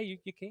 It's like, "Yeah, you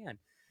can,"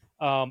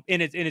 and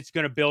it's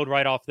going to build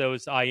right off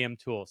those IM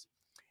tools.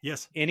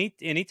 Yes.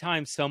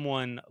 Anytime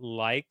someone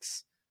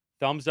likes,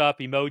 thumbs up,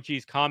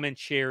 emojis,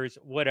 comments, shares,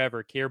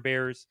 whatever, Care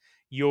Bears,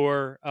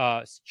 your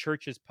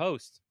church's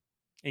post,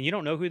 and you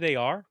don't know who they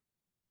are,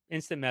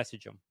 instant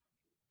message them.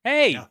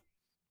 Hey,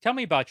 tell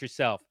me about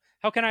yourself.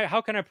 How can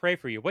I pray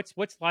for you?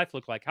 What's life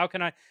look like? How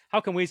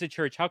can we as a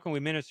church, how can we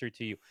minister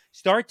to you?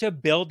 Start to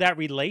build that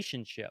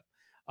relationship.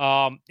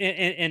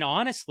 And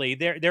honestly,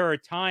 there are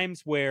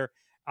times where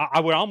I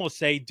would almost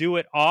say do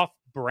it off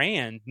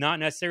brand, not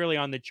necessarily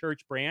on the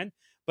church brand,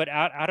 but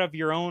out of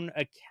your own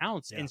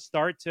accounts and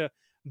start to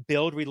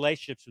build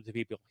relationships with the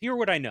people. Here's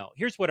what I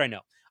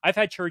know. I've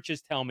had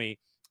churches tell me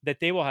that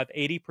they will have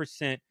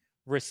 80%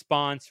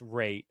 response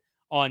rate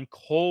on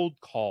cold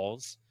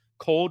calls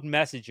cold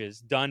messages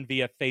done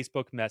via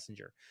Facebook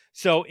Messenger.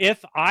 So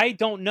if I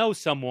don't know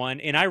someone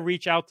and I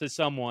reach out to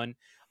someone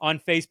on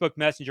Facebook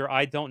Messenger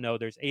I don't know,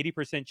 there's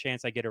 80%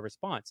 chance I get a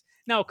response.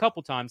 Now, a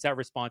couple times that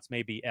response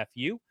may be F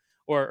you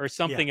or Yeah.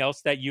 something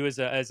else that you as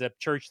a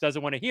church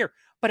doesn't want to hear,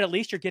 but at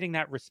least you're getting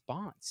that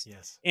response.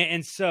 Yes.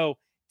 And so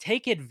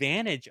take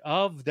advantage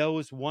of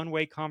those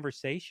one-way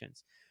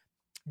conversations.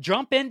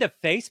 Jump into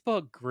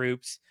Facebook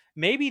groups,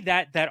 maybe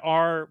that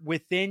are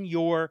within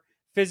your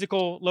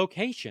physical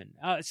location.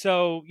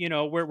 So,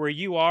 where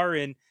you are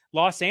in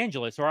Los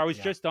Angeles, or I was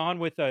Yeah. just on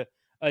with a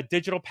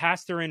digital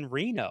pastor in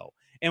Reno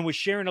and was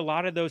sharing a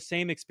lot of those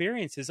same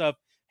experiences of,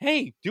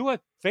 hey, do a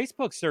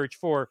Facebook search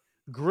for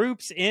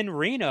groups in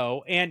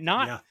Reno, and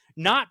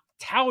not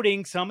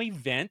touting some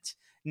event,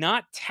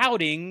 not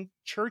touting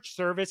church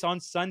service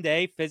on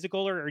Sunday,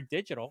 physical or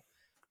digital,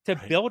 to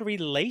Right. build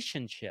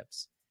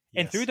relationships.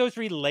 And through Yes. those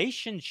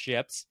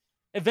relationships,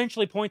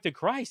 eventually point to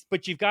Christ.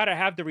 But you've got to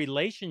have the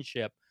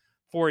relationship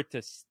for it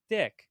to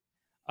stick.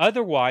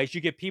 Otherwise,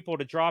 you get people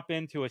to drop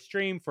into a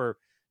stream for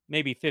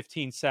maybe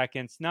 15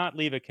 seconds, not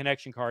leave a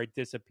connection card,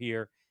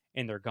 disappear,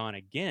 and they're gone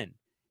again.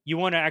 You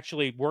want to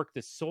actually work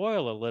the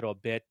soil a little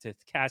bit to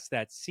cast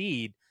that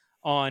seed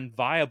on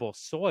viable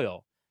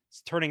soil.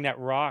 It's turning that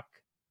rock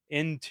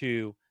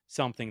into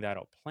something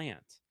that'll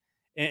plant.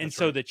 And That's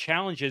so right. the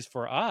challenge is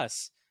for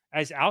us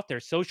as out there,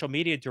 social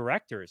media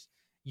directors,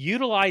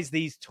 utilize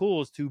these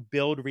tools to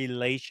build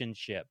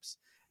relationships,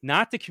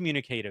 not to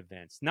communicate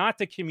events, not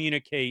to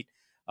communicate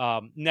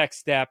next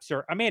steps,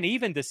 or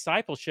even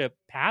discipleship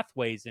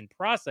pathways and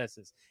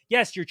processes.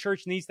 Yes, your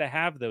church needs to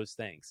have those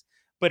things.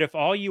 But if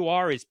all you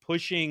are is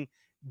pushing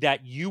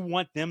that you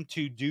want them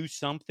to do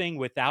something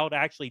without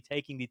actually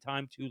taking the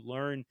time to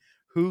learn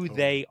who Totally.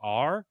 they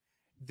are,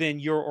 then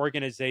your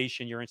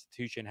organization, your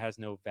institution has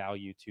no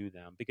value to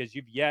them because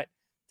you've yet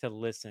to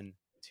listen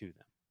to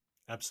them.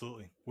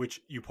 Absolutely. Which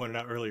you pointed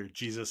out earlier,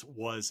 Jesus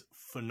was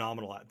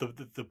phenomenal at,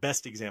 the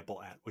best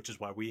example at, which is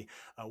why we,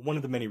 one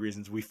of the many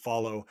reasons we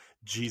follow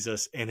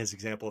Jesus and his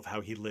example of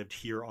how he lived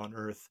here on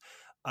earth.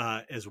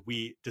 As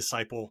we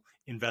disciple,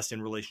 invest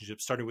in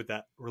relationships, starting with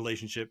that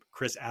relationship.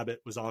 Chris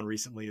Abbott was on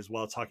recently as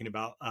well, talking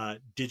about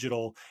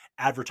digital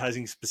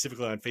advertising,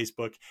 specifically on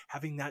Facebook,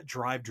 having that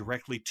drive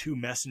directly to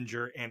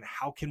Messenger, and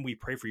how can we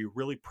pray for you?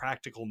 Really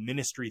practical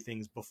ministry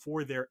things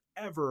before they're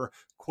ever,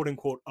 quote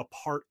unquote, a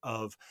part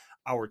of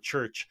our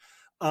church.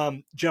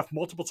 Jeff,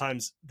 multiple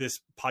times this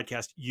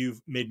podcast,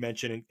 you've made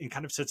mention and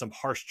kind of said some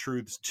harsh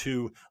truths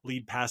to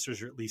lead pastors,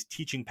 or at least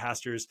teaching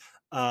pastors,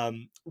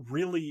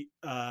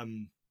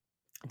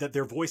 that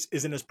their voice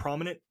isn't as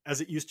prominent as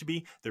it used to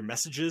be. Their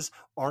messages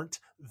aren't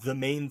the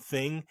main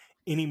thing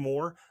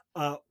anymore.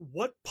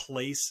 What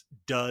place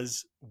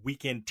does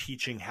weekend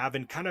teaching have?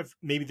 And kind of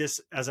maybe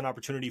this as an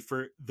opportunity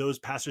for those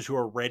pastors who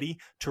are ready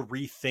to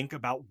rethink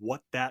about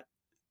what that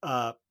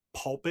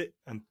pulpit,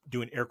 I'm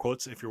doing air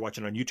quotes, if you're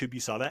watching on YouTube, you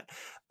saw that,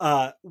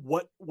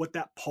 what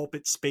that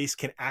pulpit space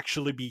can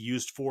actually be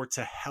used for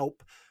to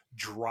help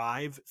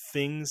drive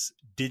things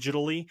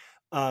digitally,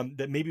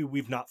 that maybe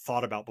we've not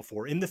thought about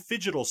before. In the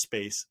phygital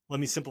space, let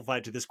me simplify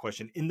it to this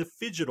question. In the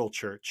phygital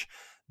church,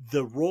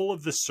 the role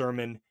of the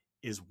sermon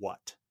is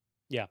what?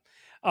 Yeah.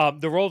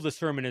 The role of the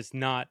sermon is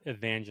not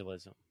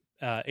evangelism.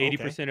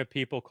 80% of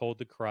people cold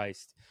to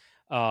Christ.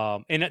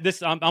 And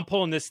this, I'm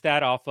pulling this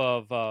stat off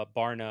of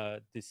Barna,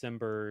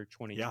 December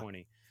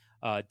 2020.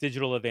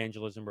 Digital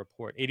evangelism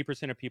report.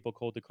 80% of people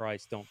cold to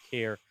Christ don't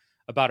care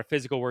about a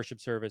physical worship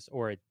service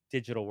or a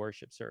digital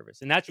worship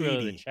service. And that's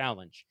really the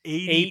challenge.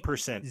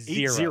 80%.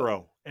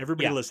 80.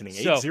 Everybody listening,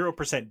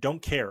 80%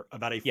 don't care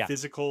about a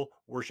physical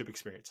worship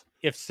experience.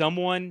 If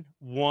someone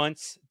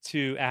wants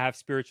to have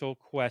spiritual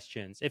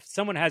questions, if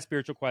someone has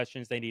spiritual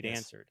questions they need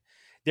answered,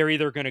 they're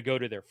either going to go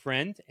to their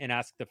friend and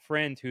ask the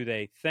friend who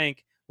they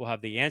think will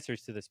have the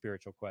answers to the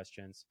spiritual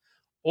questions,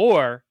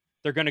 or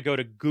they're going to go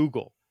to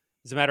Google.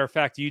 As a matter of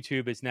fact,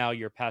 YouTube is now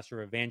your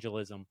pastor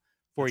evangelism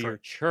for your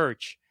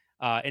church.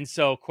 And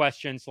so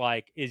questions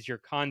like, is your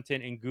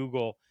content in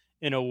Google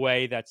in a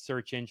way that's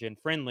search engine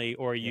friendly,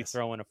 or are you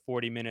throwing a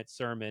 40-minute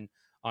sermon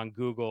on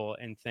Google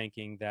and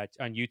thinking that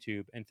on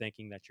YouTube and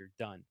thinking that you're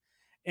done?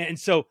 And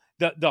so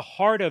the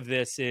heart of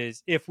this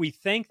is, if we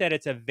think that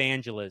it's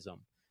evangelism,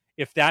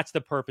 if that's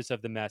the purpose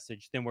of the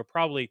message, then we're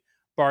probably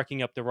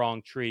barking up the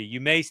wrong tree. You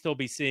may still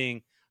be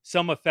seeing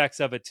some effects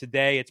of it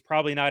today. It's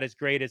probably not as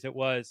great as it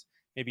was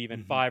maybe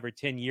even 5 or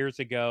 10 years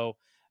ago.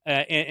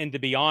 And to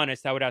be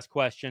honest, I would ask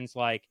questions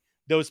like,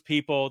 those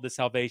people, the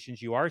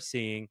salvations you are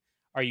seeing,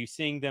 are you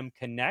seeing them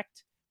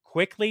connect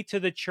quickly to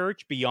the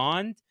church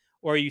beyond,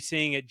 or are you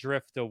seeing it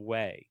drift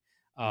away?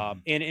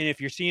 And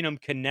if you're seeing them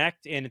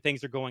connect and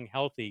things are going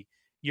healthy,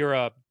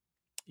 you're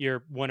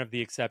one of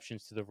the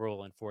exceptions to the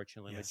rule.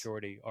 Unfortunately,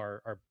 majority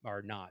are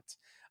not.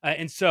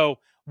 And so,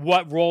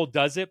 what role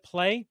does it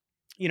play?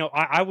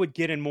 I would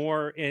get in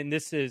more, and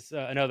this is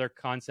another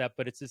concept,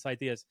 but it's this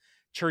idea as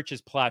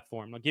church's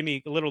platform. Now, give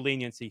me a little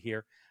leniency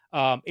here.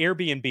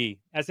 Airbnb,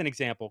 as an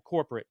example,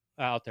 corporate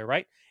out there,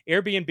 right?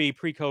 Airbnb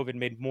pre-COVID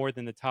made more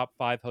than the top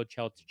 5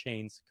 hotel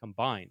chains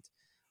combined.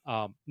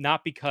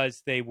 not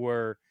because they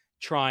were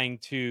trying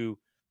to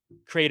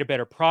create a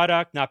better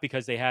product, not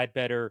because they had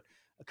better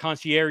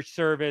concierge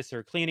service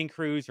or cleaning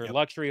crews or Yep.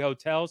 luxury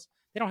hotels.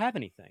 They don't have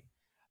anything.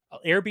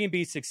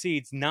 Airbnb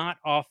succeeds not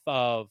off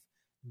of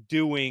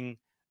doing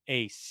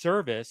a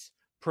service,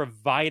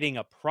 providing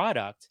a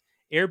product.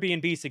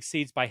 Airbnb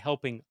succeeds by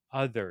helping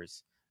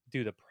others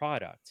do the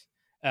product.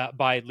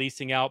 By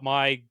leasing out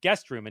my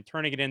guest room and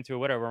turning it into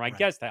whatever, my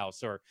guest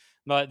house or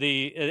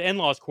the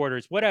in-laws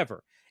quarters,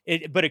 whatever.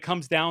 But it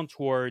comes down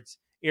towards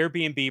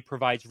Airbnb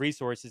provides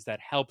resources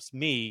that helps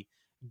me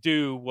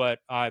do what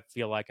I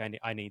feel like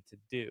I need to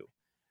do.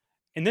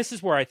 And this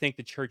is where I think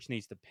the church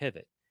needs to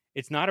pivot.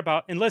 It's not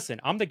about, and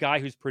listen, I'm the guy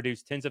who's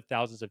produced tens of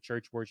thousands of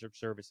church worship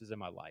services in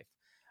my life.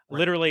 Right.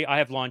 Literally, I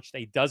have launched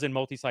a dozen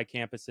multi-site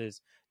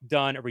campuses,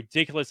 done a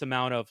ridiculous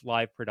amount of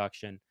live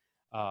production.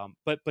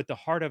 But the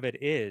heart of it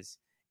is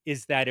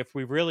that if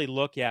we really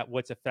look at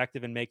what's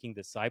effective in making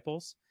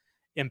disciples,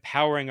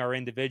 empowering our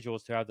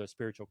individuals to have those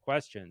spiritual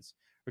questions,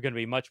 are going to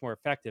be much more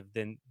effective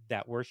than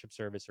that worship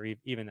service or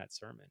even that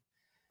sermon.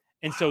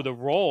 And so the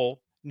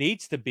role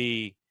needs to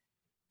be,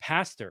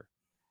 pastor,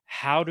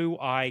 how do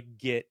I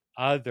get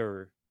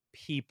other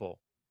people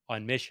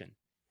on mission?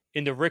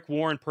 In the Rick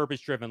Warren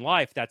purpose-driven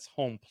life, that's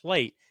home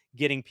plate,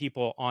 getting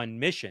people on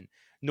mission.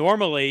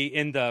 Normally,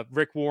 in the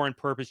Rick Warren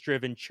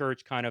purpose-driven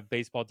church kind of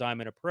baseball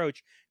diamond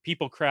approach,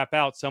 people crap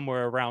out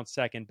somewhere around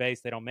second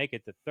base. They don't make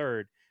it to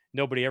third.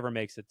 Nobody ever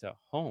makes it to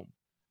home.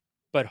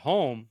 But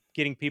home,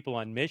 getting people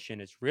on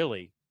mission is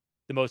really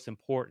the most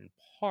important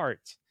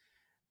part,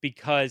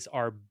 because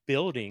our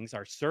buildings,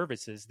 our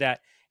services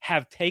that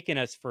have taken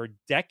us for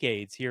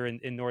decades here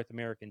in North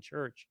American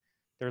church,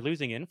 they're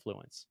losing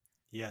influence.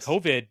 Yes.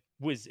 COVID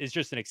is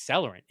just an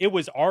accelerant. It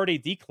was already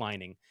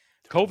declining.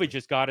 Totally. COVID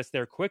just got us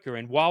there quicker.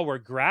 And while we're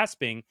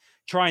grasping,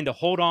 trying to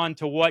hold on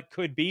to what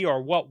could be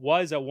or what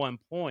was at one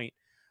point,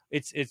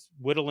 it's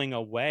whittling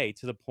away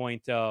to the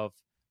point of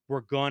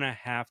we're going to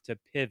have to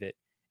pivot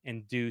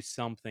and do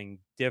something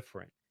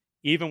different.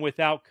 Even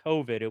without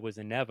COVID, it was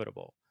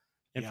inevitable.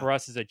 And for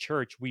us as a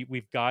church,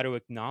 we've got to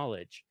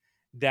acknowledge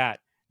that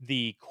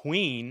the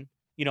queen,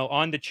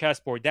 on the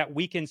chessboard, that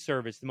weekend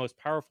service, the most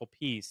powerful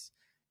piece,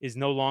 is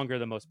no longer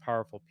the most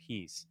powerful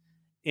piece.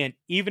 And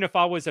even if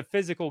I was a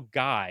physical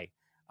guy,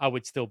 I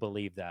would still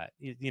believe that.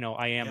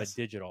 I am a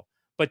digital.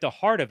 But the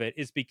heart of it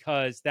is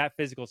because that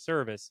physical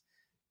service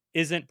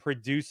isn't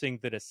producing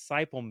the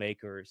disciple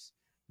makers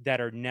that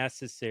are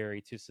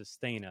necessary to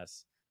sustain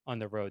us on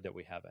the road that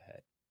we have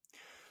ahead.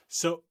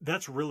 So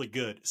that's really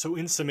good. So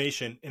in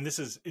summation, and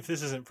if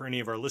this isn't for any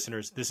of our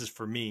listeners, this is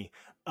for me,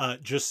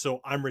 just so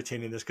I'm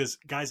retaining this, because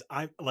guys,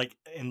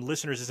 and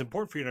listeners, it's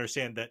important for you to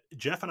understand that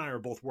Jeff and I are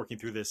both working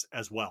through this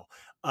as well.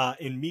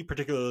 And me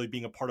particularly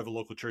being a part of a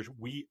local church,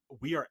 we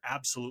are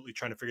absolutely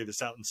trying to figure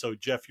this out. And so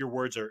Jeff, your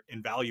words are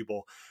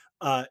invaluable.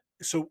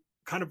 So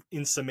kind of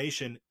in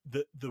summation,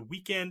 the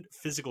weekend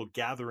physical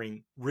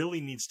gathering really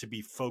needs to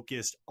be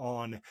focused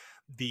on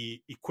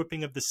the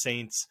equipping of the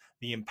saints,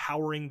 the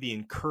empowering, the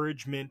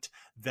encouragement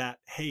that,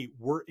 hey,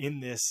 we're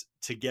in this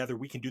together,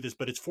 we can do this,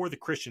 but it's for the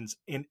Christians.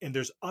 And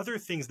there's other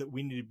things that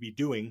we need to be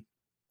doing.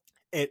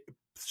 And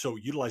so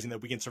utilizing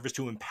that weekend service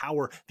to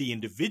empower the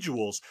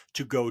individuals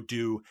to go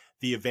do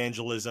the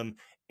evangelism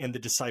and the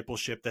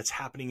discipleship that's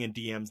happening in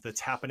DMs,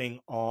 that's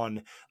happening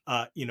on,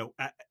 at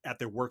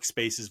their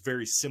workspace, is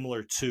very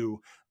similar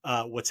to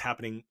what's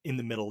happening in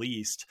the Middle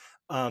East.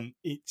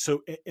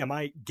 So am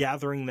I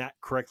gathering that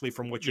correctly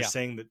from what you're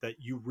saying, that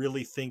you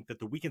really think that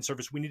the weekend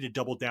service, we need to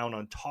double down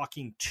on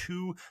talking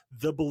to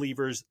the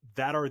believers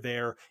that are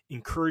there,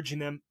 encouraging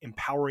them,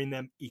 empowering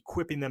them,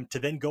 equipping them to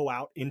then go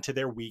out into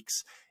their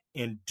weeks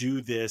and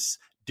do this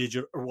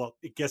digital, or well,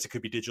 I guess it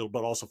could be digital,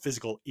 but also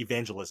physical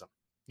evangelism.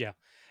 Yeah.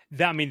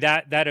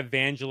 That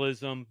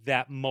evangelism,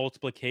 that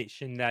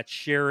multiplication, that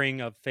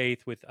sharing of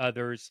faith with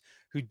others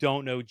who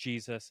don't know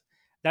Jesus,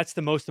 that's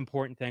the most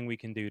important thing we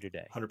can do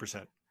today.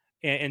 100%.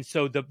 And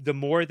so the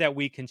more that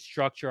we can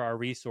structure our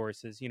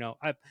resources,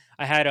 I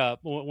had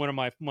one of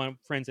my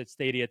friends at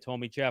Stadia told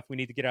me, Jeff, we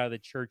need to get out of the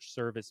church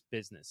service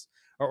business.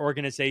 Our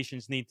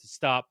organizations need to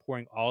stop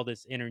pouring all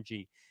this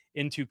energy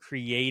into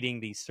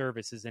creating these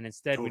services. And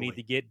instead, we need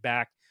to get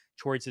back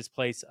towards this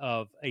place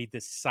of a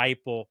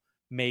disciple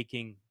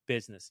making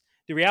business.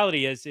 The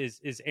reality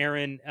is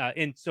Aaron,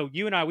 and so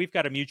you and I, we've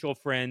got a mutual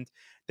friend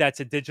that's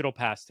a digital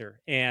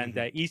pastor. And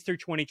Easter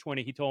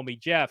 2020, he told me,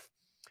 Jeff,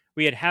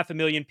 we had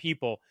 500,000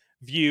 people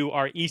view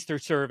our Easter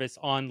service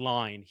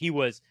online. He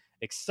was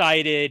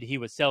excited. He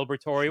was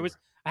celebratory. Sure. It was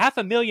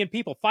 500,000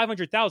 people,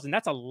 500,000.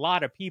 That's a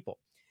lot of people.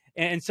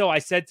 And so I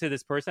said to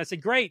this person, I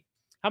said, great.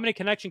 How many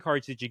connection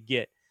cards did you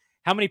get?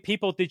 How many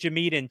people did you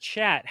meet in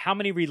chat? How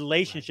many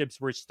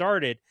relationships were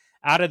started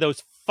out of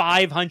those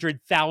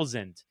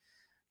 500,000?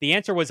 The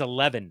answer was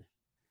 11.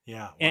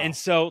 Yeah. Wow. And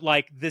so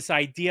this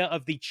idea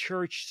of the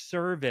church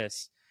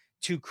service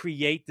to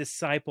create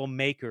disciple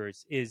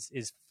makers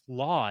is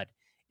flawed.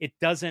 It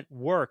doesn't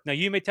work. Now,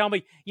 you may tell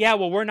me, yeah,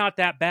 well, we're not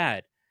that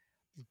bad.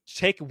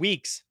 Take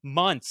weeks,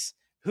 months,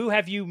 Who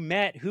have you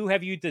met? Who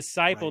have you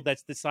discipled Right.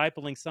 that's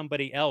discipling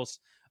somebody else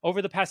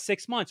over the past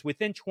 6 months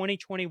within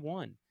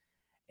 2021?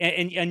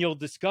 And you'll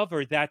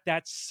discover that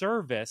that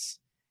service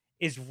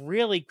is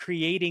really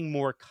creating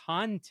more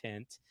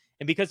content.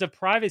 And because of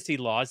privacy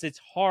laws, it's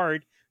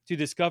hard to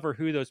discover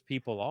who those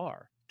people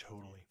are.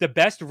 Totally. The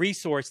best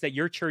resource that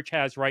your church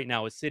has right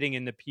now is sitting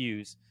in the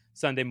pews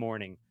Sunday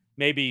morning,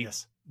 maybe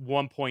Yes.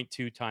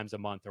 1.2 times a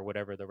month or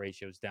whatever the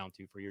ratio is down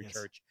to for your Yes.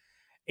 church.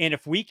 And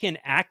if we can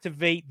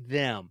activate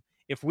them,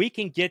 if we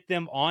can get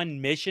them on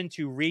mission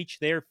to reach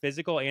their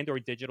physical and or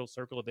digital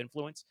circle of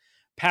influence,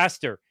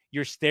 Pastor,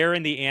 you're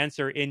staring the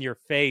answer in your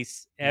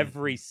face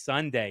every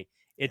Sunday.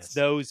 It's Yes.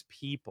 those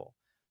people.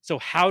 So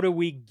how do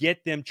we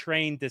get them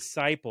trained,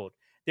 discipled?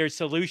 There's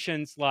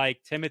solutions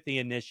like Timothy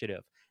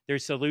Initiative.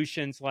 There's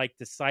solutions like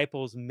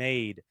Disciples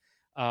Made.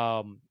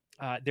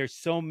 There's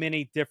so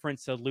many different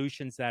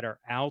solutions that are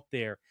out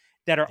there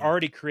that are Yeah.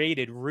 already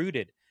created,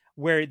 rooted,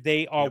 where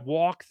they are Yep.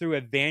 walk through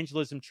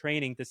evangelism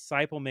training,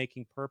 disciple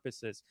making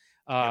purposes,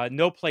 Yep.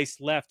 no place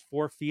left,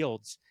 4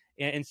 fields.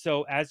 And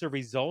so as a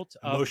result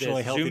of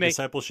Emotionally this healthy Zume,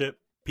 discipleship.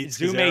 Pete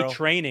Zume Scazzaro.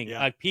 training,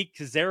 Yeah. Pete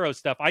Kazero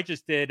stuff, I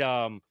just did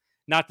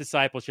not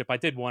discipleship. I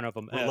did one of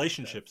them.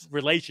 Relationships.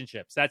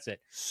 Relationships. That's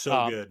it.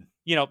 So good.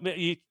 You know,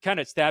 you kind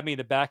of stabbed me in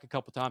the back a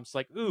couple times.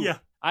 Like, ooh, Yeah.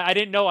 I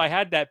didn't know I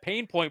had that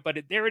pain point, but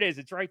there it is.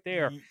 It's right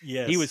there.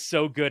 Yes. He was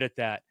so good at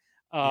that.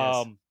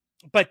 Yes.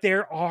 But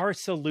there are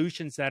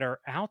solutions that are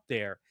out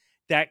there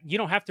that you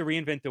don't have to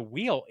reinvent the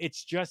wheel.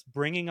 It's just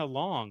bringing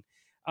along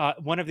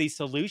one of these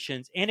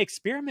solutions and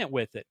experiment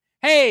with it.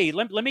 Hey,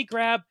 let me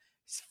grab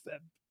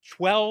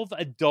 12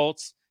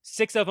 adults,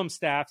 6 of them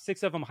staff,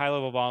 6 of them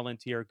high-level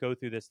volunteer. Go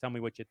through this. Tell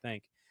me what you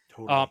think.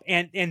 Totally.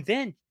 And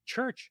then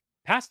church,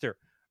 pastor,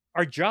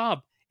 our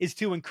job is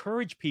to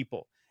encourage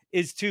people,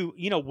 is to,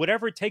 you know,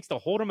 whatever it takes to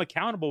hold them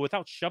accountable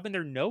without shoving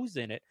their nose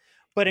in it,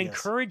 but Yes.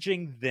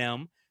 encouraging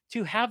them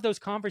to have those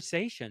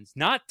conversations,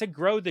 not to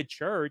grow the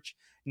church,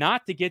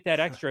 not to get that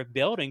extra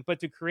building, but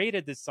to create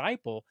a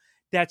disciple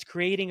that's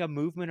creating a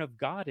movement of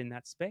God in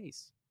that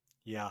space.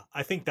 Yeah,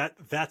 I think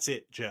that's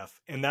it,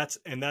 Jeff. And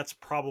that's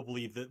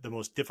probably the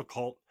most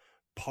difficult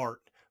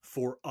part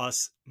for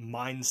us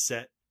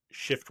mindset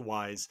shift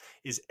wise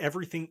is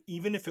everything,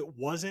 even if it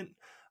wasn't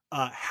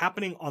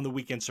happening on the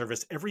weekend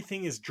service,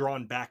 everything is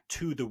drawn back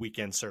to the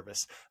weekend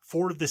service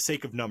for the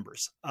sake of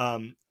numbers.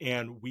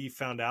 And we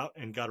found out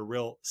and got a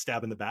real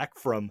stab in the back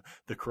from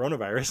the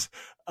coronavirus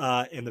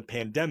and the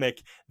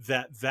pandemic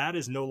that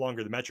is no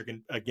longer the metric.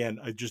 And again,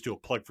 I just do a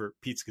plug for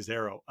Pete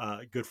Scazzaro,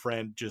 good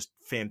friend, just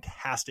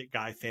fantastic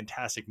guy,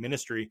 fantastic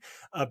ministry.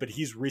 But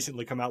he's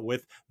recently come out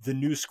with the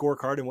new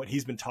scorecard. And what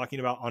he's been talking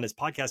about on his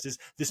podcast is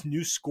this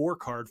new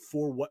scorecard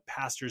for what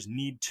pastors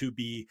need to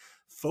be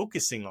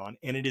focusing on.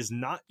 And it is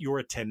not your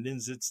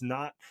attendance. It's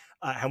not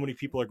how many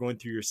people are going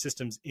through your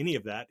systems, any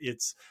of that.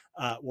 It's,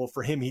 well,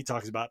 for him, he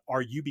talks about,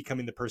 are you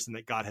becoming the person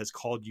that God has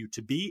called you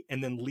to be?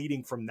 And then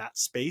leading from that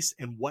space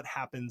and what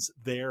happens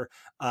there,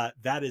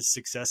 that is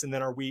success. And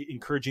then are we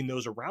encouraging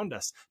those around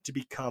us to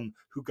become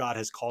who God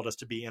has called us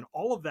to be? And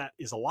all of that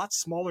is a lot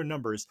smaller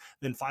numbers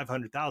than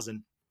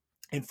 500,000.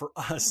 And for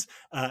us,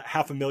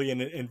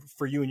 500,000, and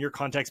for you in your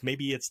context,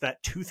 maybe it's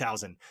that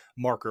 2,000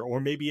 marker, or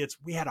maybe it's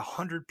we had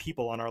 100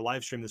 people on our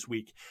live stream this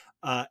week.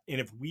 And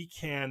if we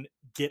can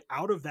get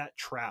out of that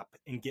trap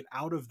and get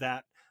out of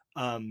that,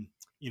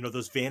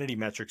 those vanity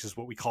metrics is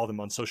what we call them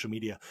on social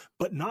media,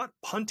 but not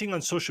punting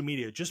on social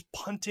media, just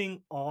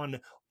punting on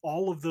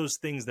all of those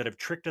things that have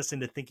tricked us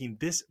into thinking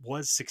this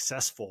was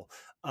successful.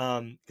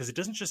 Because it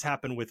doesn't just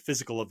happen with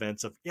physical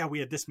events of, yeah, we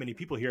had this many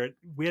people here,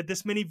 we had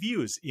this many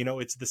views.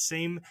 It's the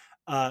same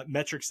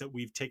metrics that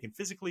we've taken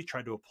physically,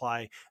 tried to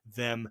apply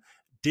them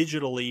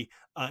digitally,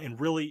 and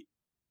really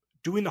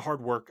doing the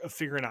hard work of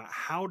figuring out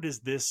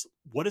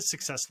what does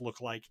success look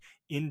like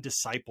in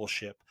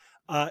discipleship?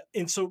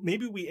 And so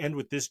maybe we end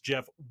with this,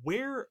 Jeff.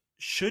 Where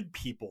should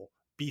people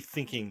be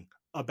thinking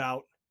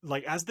about,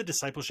 like, as the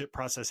discipleship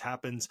process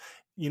happens,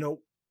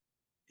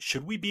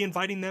 should we be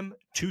inviting them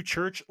to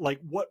church? Like,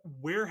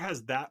 where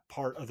has that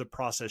part of the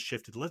process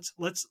shifted?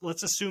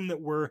 Let's assume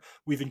that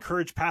we've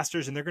encouraged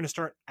pastors and they're going to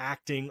start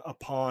acting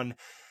upon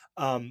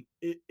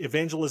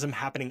evangelism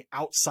happening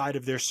outside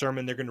of their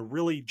sermon. They're going to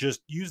really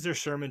just use their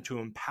sermon to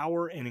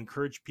empower and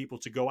encourage people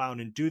to go out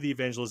and do the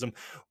evangelism.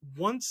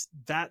 Once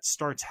that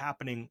starts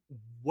happening,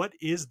 what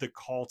is the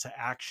call to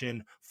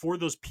action for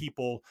those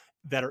people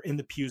that are in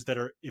the pews that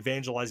are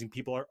evangelizing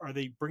people? Are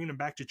they bringing them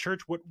back to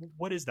church?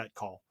 What is that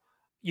call?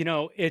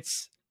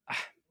 This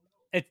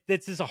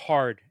is a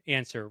hard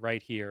answer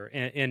right here.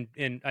 And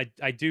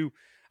I do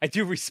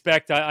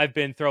respect, I've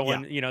been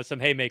throwing,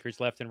 some haymakers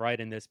left and right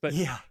in this, but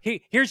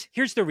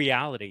here's the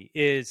reality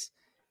is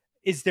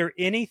there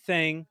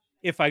anything,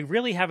 if I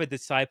really have a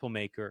disciple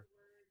maker,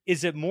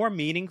 is it more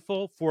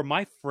meaningful for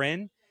my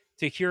friend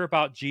to hear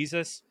about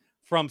Jesus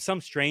from some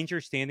stranger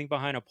standing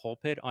behind a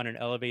pulpit on an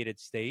elevated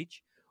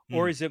stage?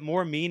 Or is it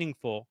more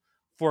meaningful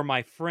for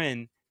my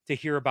friend to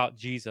hear about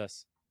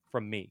Jesus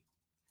from me?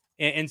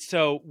 And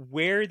so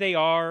where they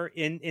are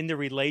in the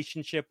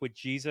relationship with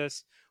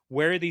Jesus,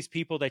 where are these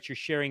people that you're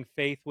sharing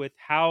faith with,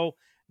 how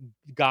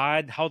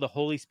the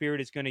Holy Spirit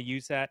is going to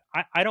use that.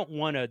 I don't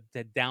want to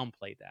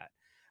downplay that.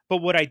 But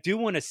what I do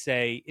want to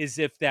say is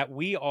if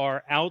we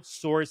are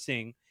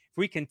outsourcing, if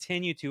we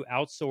continue to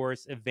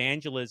outsource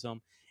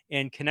evangelism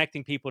and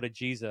connecting people to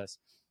Jesus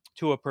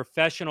to a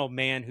professional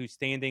man who's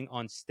standing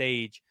on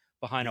stage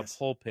behind a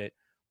pulpit,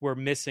 we're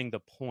missing the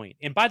point.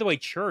 And by the way,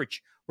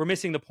 church, we're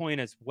missing the point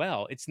as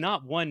well. It's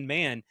not one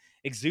man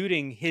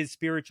exuding his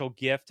spiritual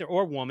gift,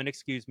 or woman,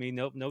 excuse me,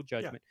 no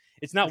judgment.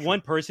 It's not one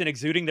person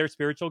exuding their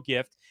spiritual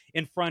gift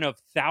in front of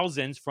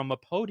thousands from a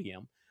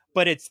podium,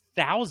 but it's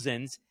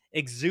thousands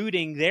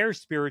exuding their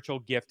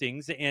spiritual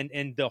giftings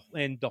and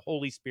the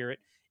Holy Spirit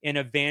and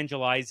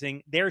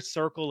evangelizing their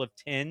circle of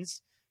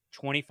 10s,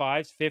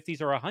 25s,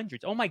 50s, or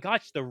 100s. Oh my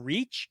gosh, the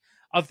reach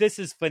of this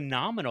is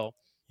phenomenal.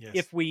 Yes.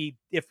 If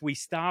we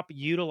stop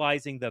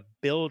utilizing the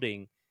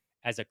building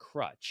as a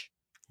crutch.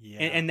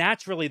 And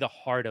that's really the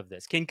heart of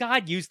this. Can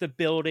God use the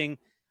building?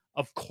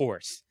 Of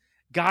course.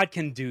 God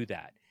can do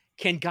that.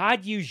 Can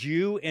God use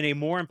you in a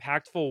more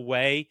impactful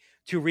way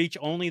to reach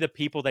only the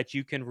people that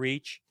you can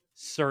reach?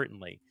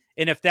 Certainly.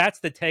 And if that's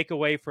the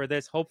takeaway for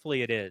this,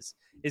 hopefully it is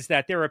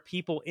that there are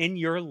people in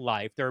your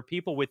life, there are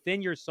people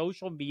within your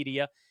social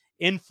media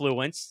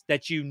influence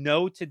that you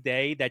know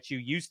today, that you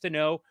used to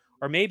know,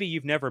 or maybe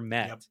you've never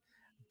met. Yep.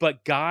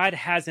 But God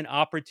has an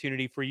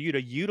opportunity for you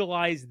to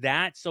utilize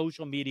that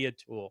social media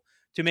tool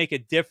to make a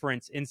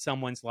difference in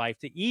someone's life,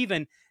 to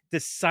even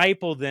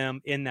disciple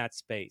them in that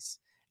space.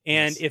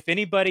 And if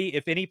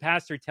any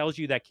pastor tells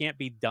you that can't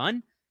be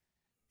done,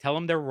 tell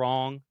them they're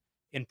wrong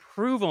and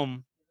prove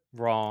them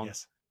wrong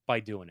by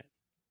doing it.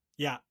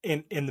 Yeah,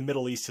 and the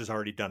Middle East has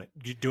already done it.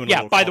 You're doing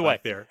by the way,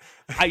 there.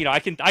 I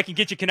can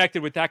get you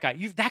connected with that guy.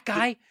 That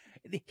guy,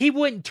 he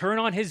wouldn't turn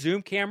on his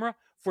Zoom camera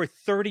for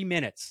 30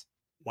 minutes.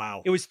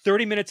 Wow. It was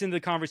 30 minutes into the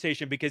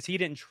conversation because he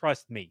didn't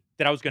trust me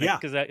that I was going to,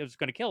 because it was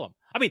going to kill him.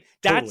 I mean,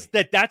 that's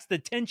the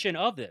tension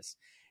of this.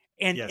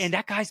 And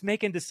that guy's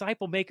making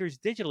disciple makers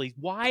digitally.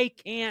 Why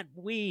can't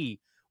we?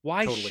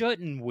 Why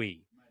shouldn't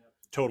we?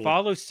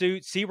 Follow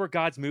suit, see where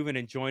God's moving,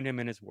 and join him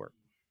in his work.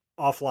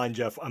 Offline,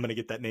 Jeff, I'm going to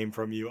get that name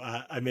from you.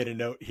 I made a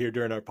note here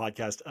during our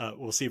podcast.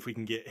 We'll see if we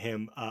can get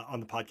him on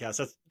the podcast. That's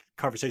a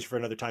conversation for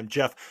another time.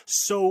 Jeff,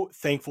 so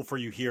thankful for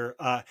you here.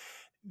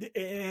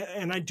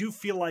 And I do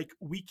feel like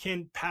we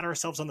can pat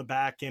ourselves on the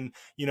back, and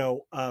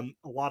a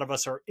lot of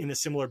us are in a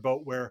similar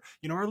boat where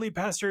our lead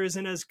pastor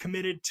isn't as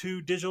committed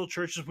to digital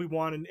church as we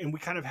want, and we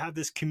kind of have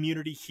this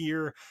community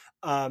here,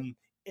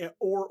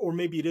 or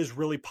maybe it is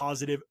really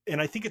positive.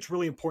 And I think it's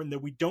really important that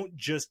we don't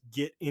just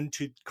get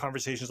into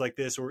conversations like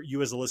this, or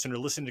you as a listener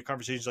listen to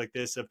conversations like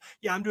this of,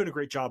 I'm doing a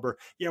great job, or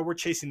we're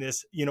chasing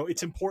this.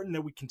 It's important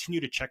that we continue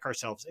to check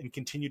ourselves and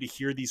continue to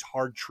hear these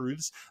hard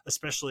truths,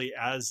 especially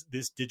as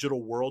this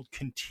digital world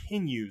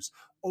continues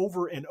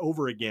over and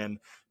over again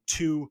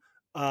to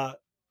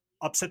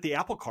upset the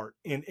apple cart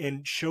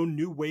and show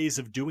new ways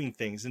of doing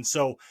things. And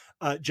so,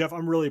 Jeff,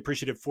 I'm really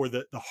appreciative for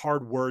the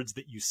hard words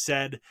that you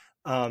said,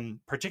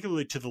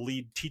 particularly to the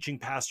lead teaching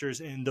pastors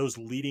and those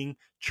leading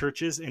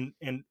churches,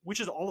 and which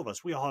is all of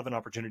us. We all have an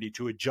opportunity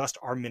to adjust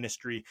our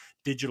ministry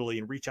digitally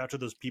and reach out to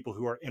those people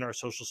who are in our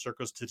social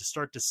circles to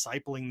start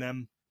discipling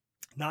them,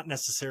 not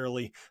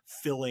necessarily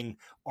filling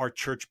our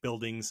church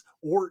buildings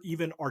or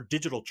even our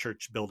digital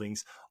church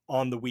buildings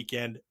on the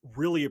weekend.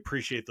 Really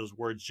appreciate those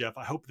words, Jeff.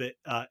 I hope that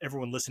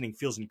everyone listening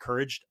feels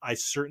encouraged. I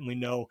certainly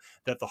know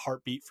that the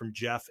heartbeat from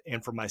Jeff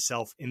and from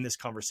myself in this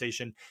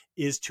conversation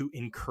is to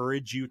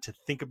encourage you to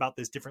think about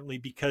this differently,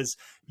 because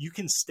you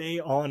can stay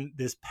on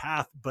this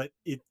path, but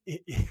it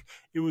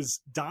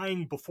was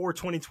dying before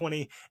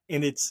 2020,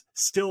 and it's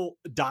still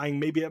dying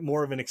maybe at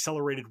more of an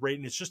accelerated rate.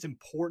 And it's just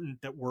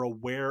important that we're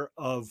aware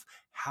of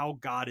how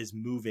God is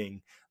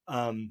moving,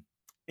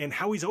 and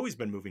how he's always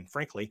been moving,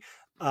 frankly,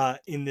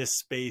 in this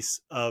space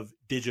of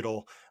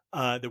digital,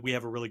 that we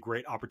have a really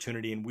great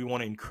opportunity. And we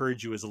want to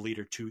encourage you as a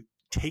leader to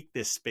take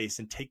this space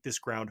and take this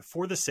ground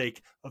for the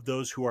sake of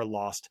those who are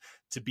lost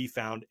to be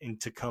found and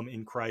to come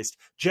in Christ.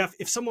 Jeff,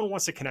 if someone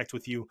wants to connect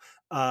with you,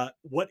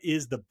 what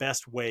is the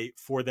best way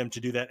for them to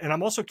do that? And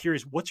I'm also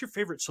curious, what's your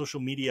favorite social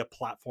media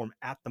platform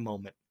at the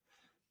moment?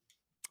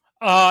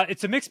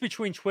 It's a mix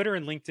between Twitter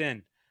and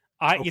LinkedIn.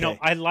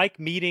 I like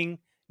meeting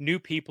new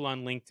people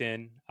on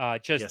LinkedIn,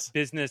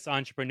 business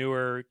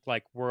entrepreneur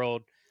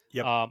world.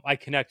 Yep. I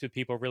connect with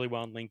people really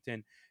well on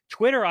LinkedIn.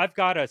 Twitter, I've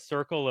got a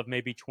circle of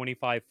maybe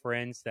 25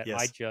 friends that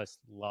I just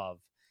love.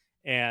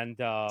 And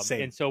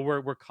so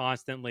we're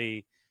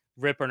constantly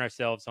ripping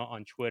ourselves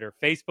on Twitter.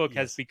 Facebook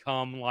has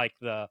become like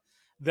the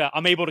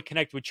I'm able to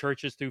connect with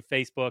churches through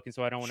Facebook, and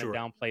so I don't want to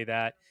downplay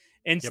that.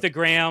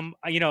 Instagram,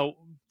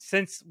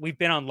 since we've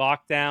been on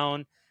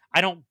lockdown,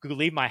 I don't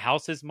leave my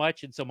house as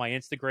much, and so my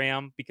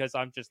Instagram, because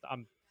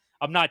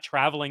I'm not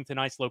traveling to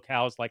nice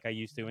locales like I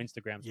used to.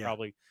 Instagram's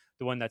probably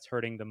the one that's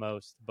hurting the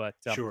most. But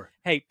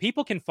hey,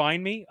 people can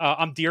find me.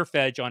 I'm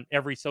Deerfedge on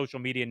every social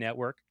media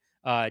network.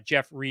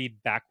 Jeff Reed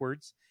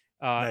backwards.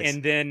 Nice.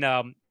 And then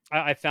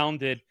I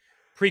founded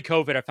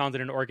pre-COVID, I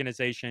founded an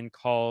organization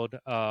called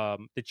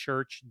the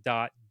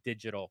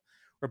Church.digital,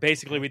 where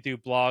basically we do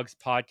blogs,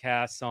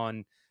 podcasts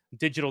on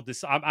digital.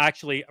 I'm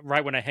actually,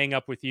 right when I hang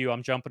up with you,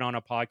 I'm jumping on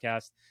a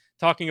podcast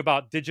talking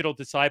about digital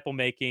disciple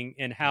making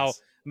and how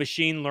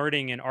machine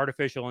learning and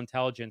artificial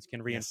intelligence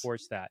can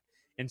reinforce that.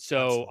 And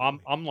so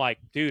I'm like,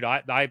 dude,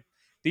 I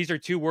these are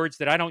two words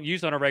that I don't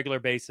use on a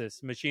regular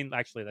basis.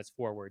 Actually, that's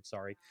 4 words.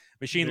 Sorry.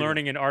 Machine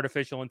learning and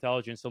artificial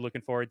intelligence. So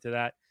looking forward to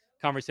that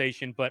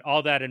conversation. But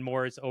all that and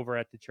more is over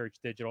at the Church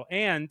Digital.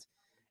 And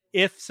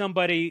if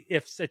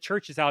a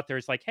church is out there,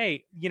 it's like,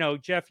 hey,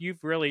 Jeff,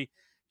 you've really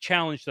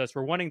challenged us.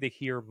 We're wanting to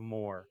hear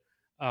more.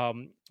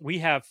 We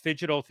have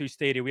Phygital through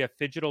Stadia. We have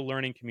Phygital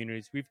learning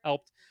communities. We've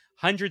helped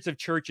hundreds of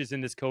churches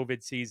in this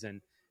COVID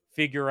season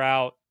figure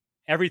out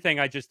everything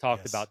I just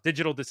talked about,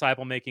 digital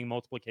disciple making,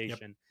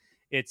 multiplication.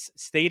 It's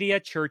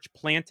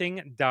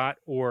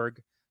stadiachurchplanting.org/Phygital,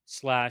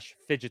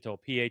 Phygital,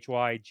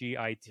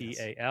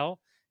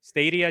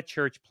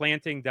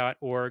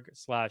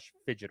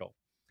 stadiachurchplanting.org/Phygital.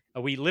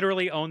 We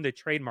literally own the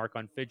trademark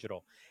on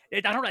Phygital. I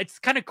don't know. It's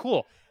kind of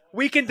cool.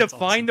 We can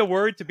define the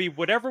word to be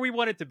whatever we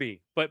want it to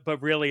be, but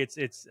really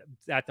it's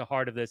at the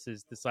heart of this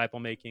is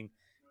disciple making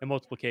and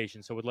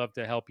multiplication. So we'd love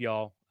to help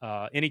y'all,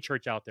 any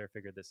church out there,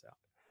 figure this out.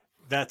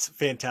 That's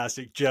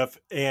fantastic, Jeff.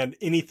 And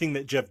anything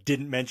that Jeff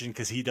didn't mention,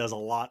 because he does a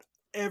lot,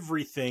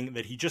 everything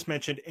that he just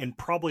mentioned and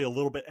probably a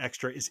little bit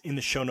extra is in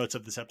the show notes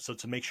of this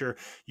episode. So make sure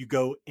you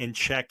go and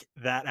check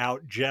that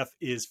out. Jeff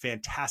is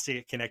fantastic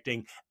at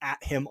connecting.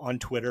 At him on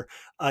Twitter.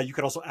 You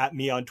could also at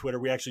me on Twitter.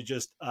 We actually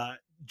just,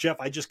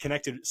 Jeff, I just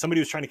connected. Somebody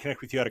was trying to connect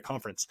with you at a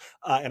conference,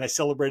 and I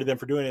celebrated them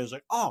for doing it. I was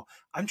like, oh,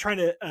 I'm trying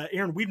to,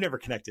 Aaron, we've never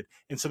connected.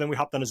 And so then we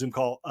hopped on a Zoom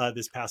call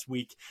this past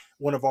week.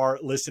 One of our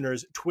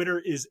listeners, Twitter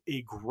is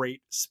a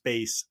great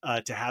space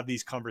to have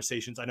these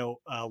conversations. I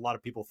know a lot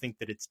of people think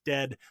that it's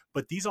dead,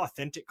 but these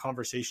authentic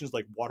conversations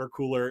like water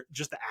cooler,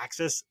 just the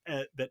access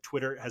that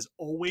Twitter has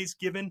always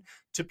given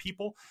to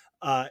people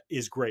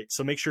is great.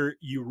 So make sure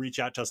you reach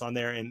out to us on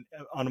there, and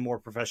on a more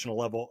professional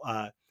level.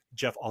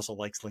 Jeff also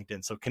likes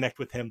LinkedIn, so connect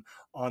with him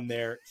on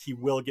there. He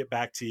will get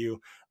back to you.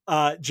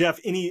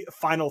 Jeff, any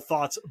final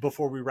thoughts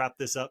before we wrap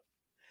this up?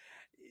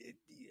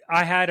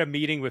 I had a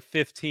meeting with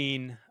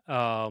 15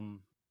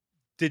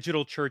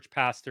 digital church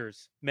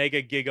pastors,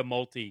 mega, giga,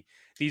 multi.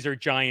 These are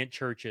giant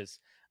churches.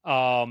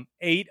 8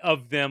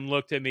 of them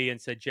looked at me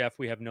and said, Jeff,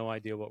 we have no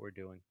idea what we're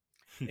doing.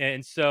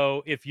 And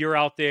so if you're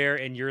out there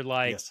and you're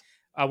like,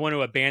 I want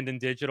to abandon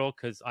digital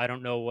because I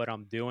don't know what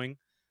I'm doing,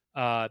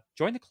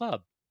 join the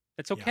club.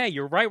 It's okay.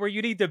 You're right where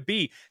you need to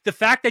be. The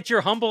fact that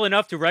you're humble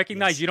enough to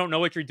recognize you don't know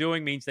what you're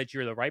doing means that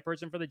you're the right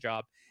person for the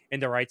job in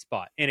the right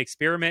spot. And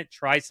experiment,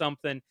 try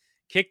something,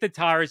 kick the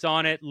tires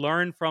on it,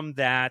 learn from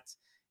that,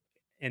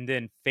 and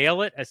then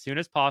fail it as soon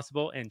as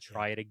possible and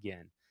try it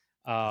again.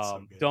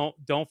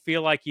 Don't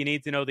feel like you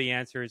need to know the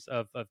answers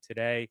of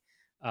today.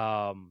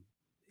 God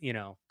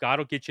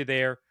will get you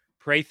there.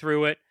 Pray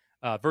through it.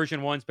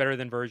 Version 1's better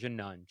than version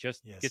none.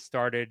 Just get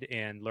started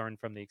and learn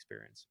from the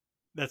experience.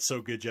 That's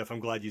so good, Jeff. I'm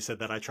glad you said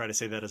that. I try to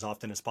say that as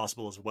often as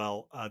possible as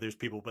well. There's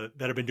people that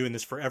have been doing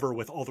this forever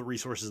with all the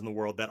resources in the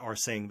world that are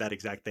saying that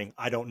exact thing.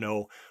 I don't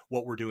know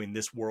what we're doing.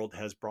 This world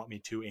has brought me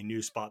to a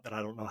new spot that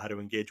I don't know how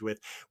to engage with,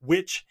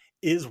 which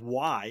is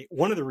why,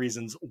 one of the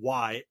reasons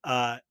why,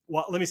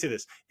 well, let me say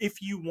this.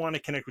 If you want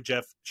to connect with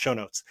Jeff, show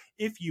notes.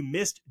 If you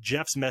missed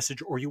Jeff's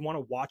message or you want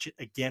to watch it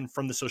again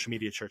from the Social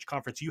Media Church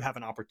Conference, you have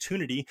an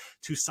opportunity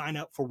to sign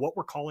up for what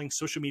we're calling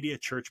Social Media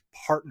Church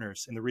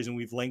Partners. And the reason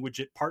we've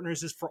languaged it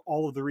partners is for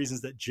all of the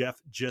reasons that Jeff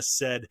just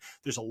said.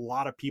 There's a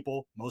lot of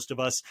people, most of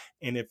us,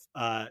 and if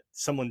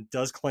someone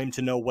does claim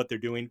to know what they're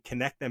doing,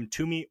 connect them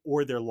to me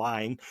or they're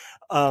lying.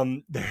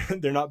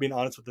 They're not being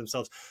honest with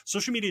themselves.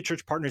 Social Media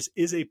Church Partners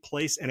is a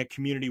place and a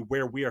community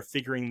where we are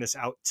figuring this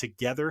out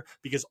together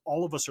because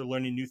all of us are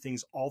learning new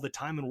things all the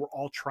time and we're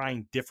all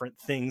trying different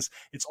things.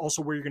 It's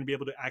also where you're going to be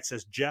able to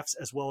access Jeff's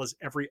as well as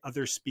every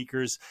other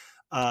speaker's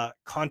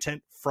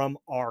content from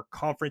our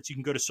conference. You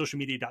can go to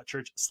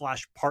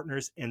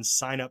socialmedia.church/partners and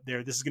sign up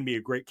there. This is going to be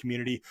a great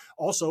community.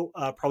 Also,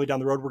 probably down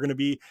the road, we're going to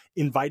be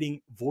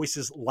inviting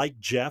voices like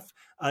Jeff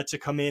to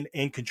come in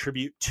and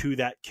contribute to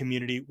that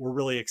community. We're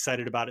really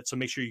excited about it. So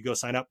make sure you go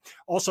sign up.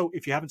 Also,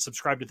 if you haven't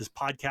subscribed to this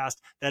podcast,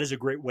 that is a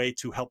great way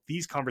to help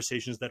these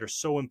conversations that are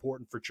so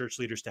important for church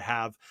leaders to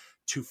have,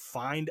 to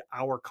find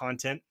our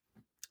content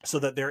so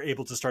that they're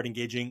able to start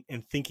engaging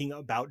and thinking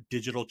about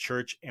digital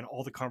church and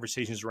all the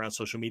conversations around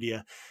social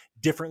media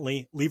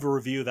differently. Leave a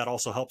review. That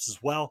also helps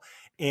as well.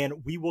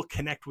 And we will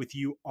connect with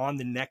you on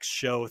the next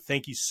show.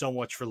 Thank you so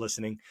much for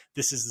listening.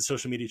 This is the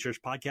Social Media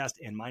Church Podcast,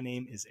 and my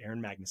name is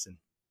Aaron Magnuson.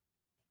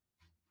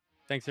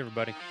 Thanks,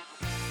 everybody.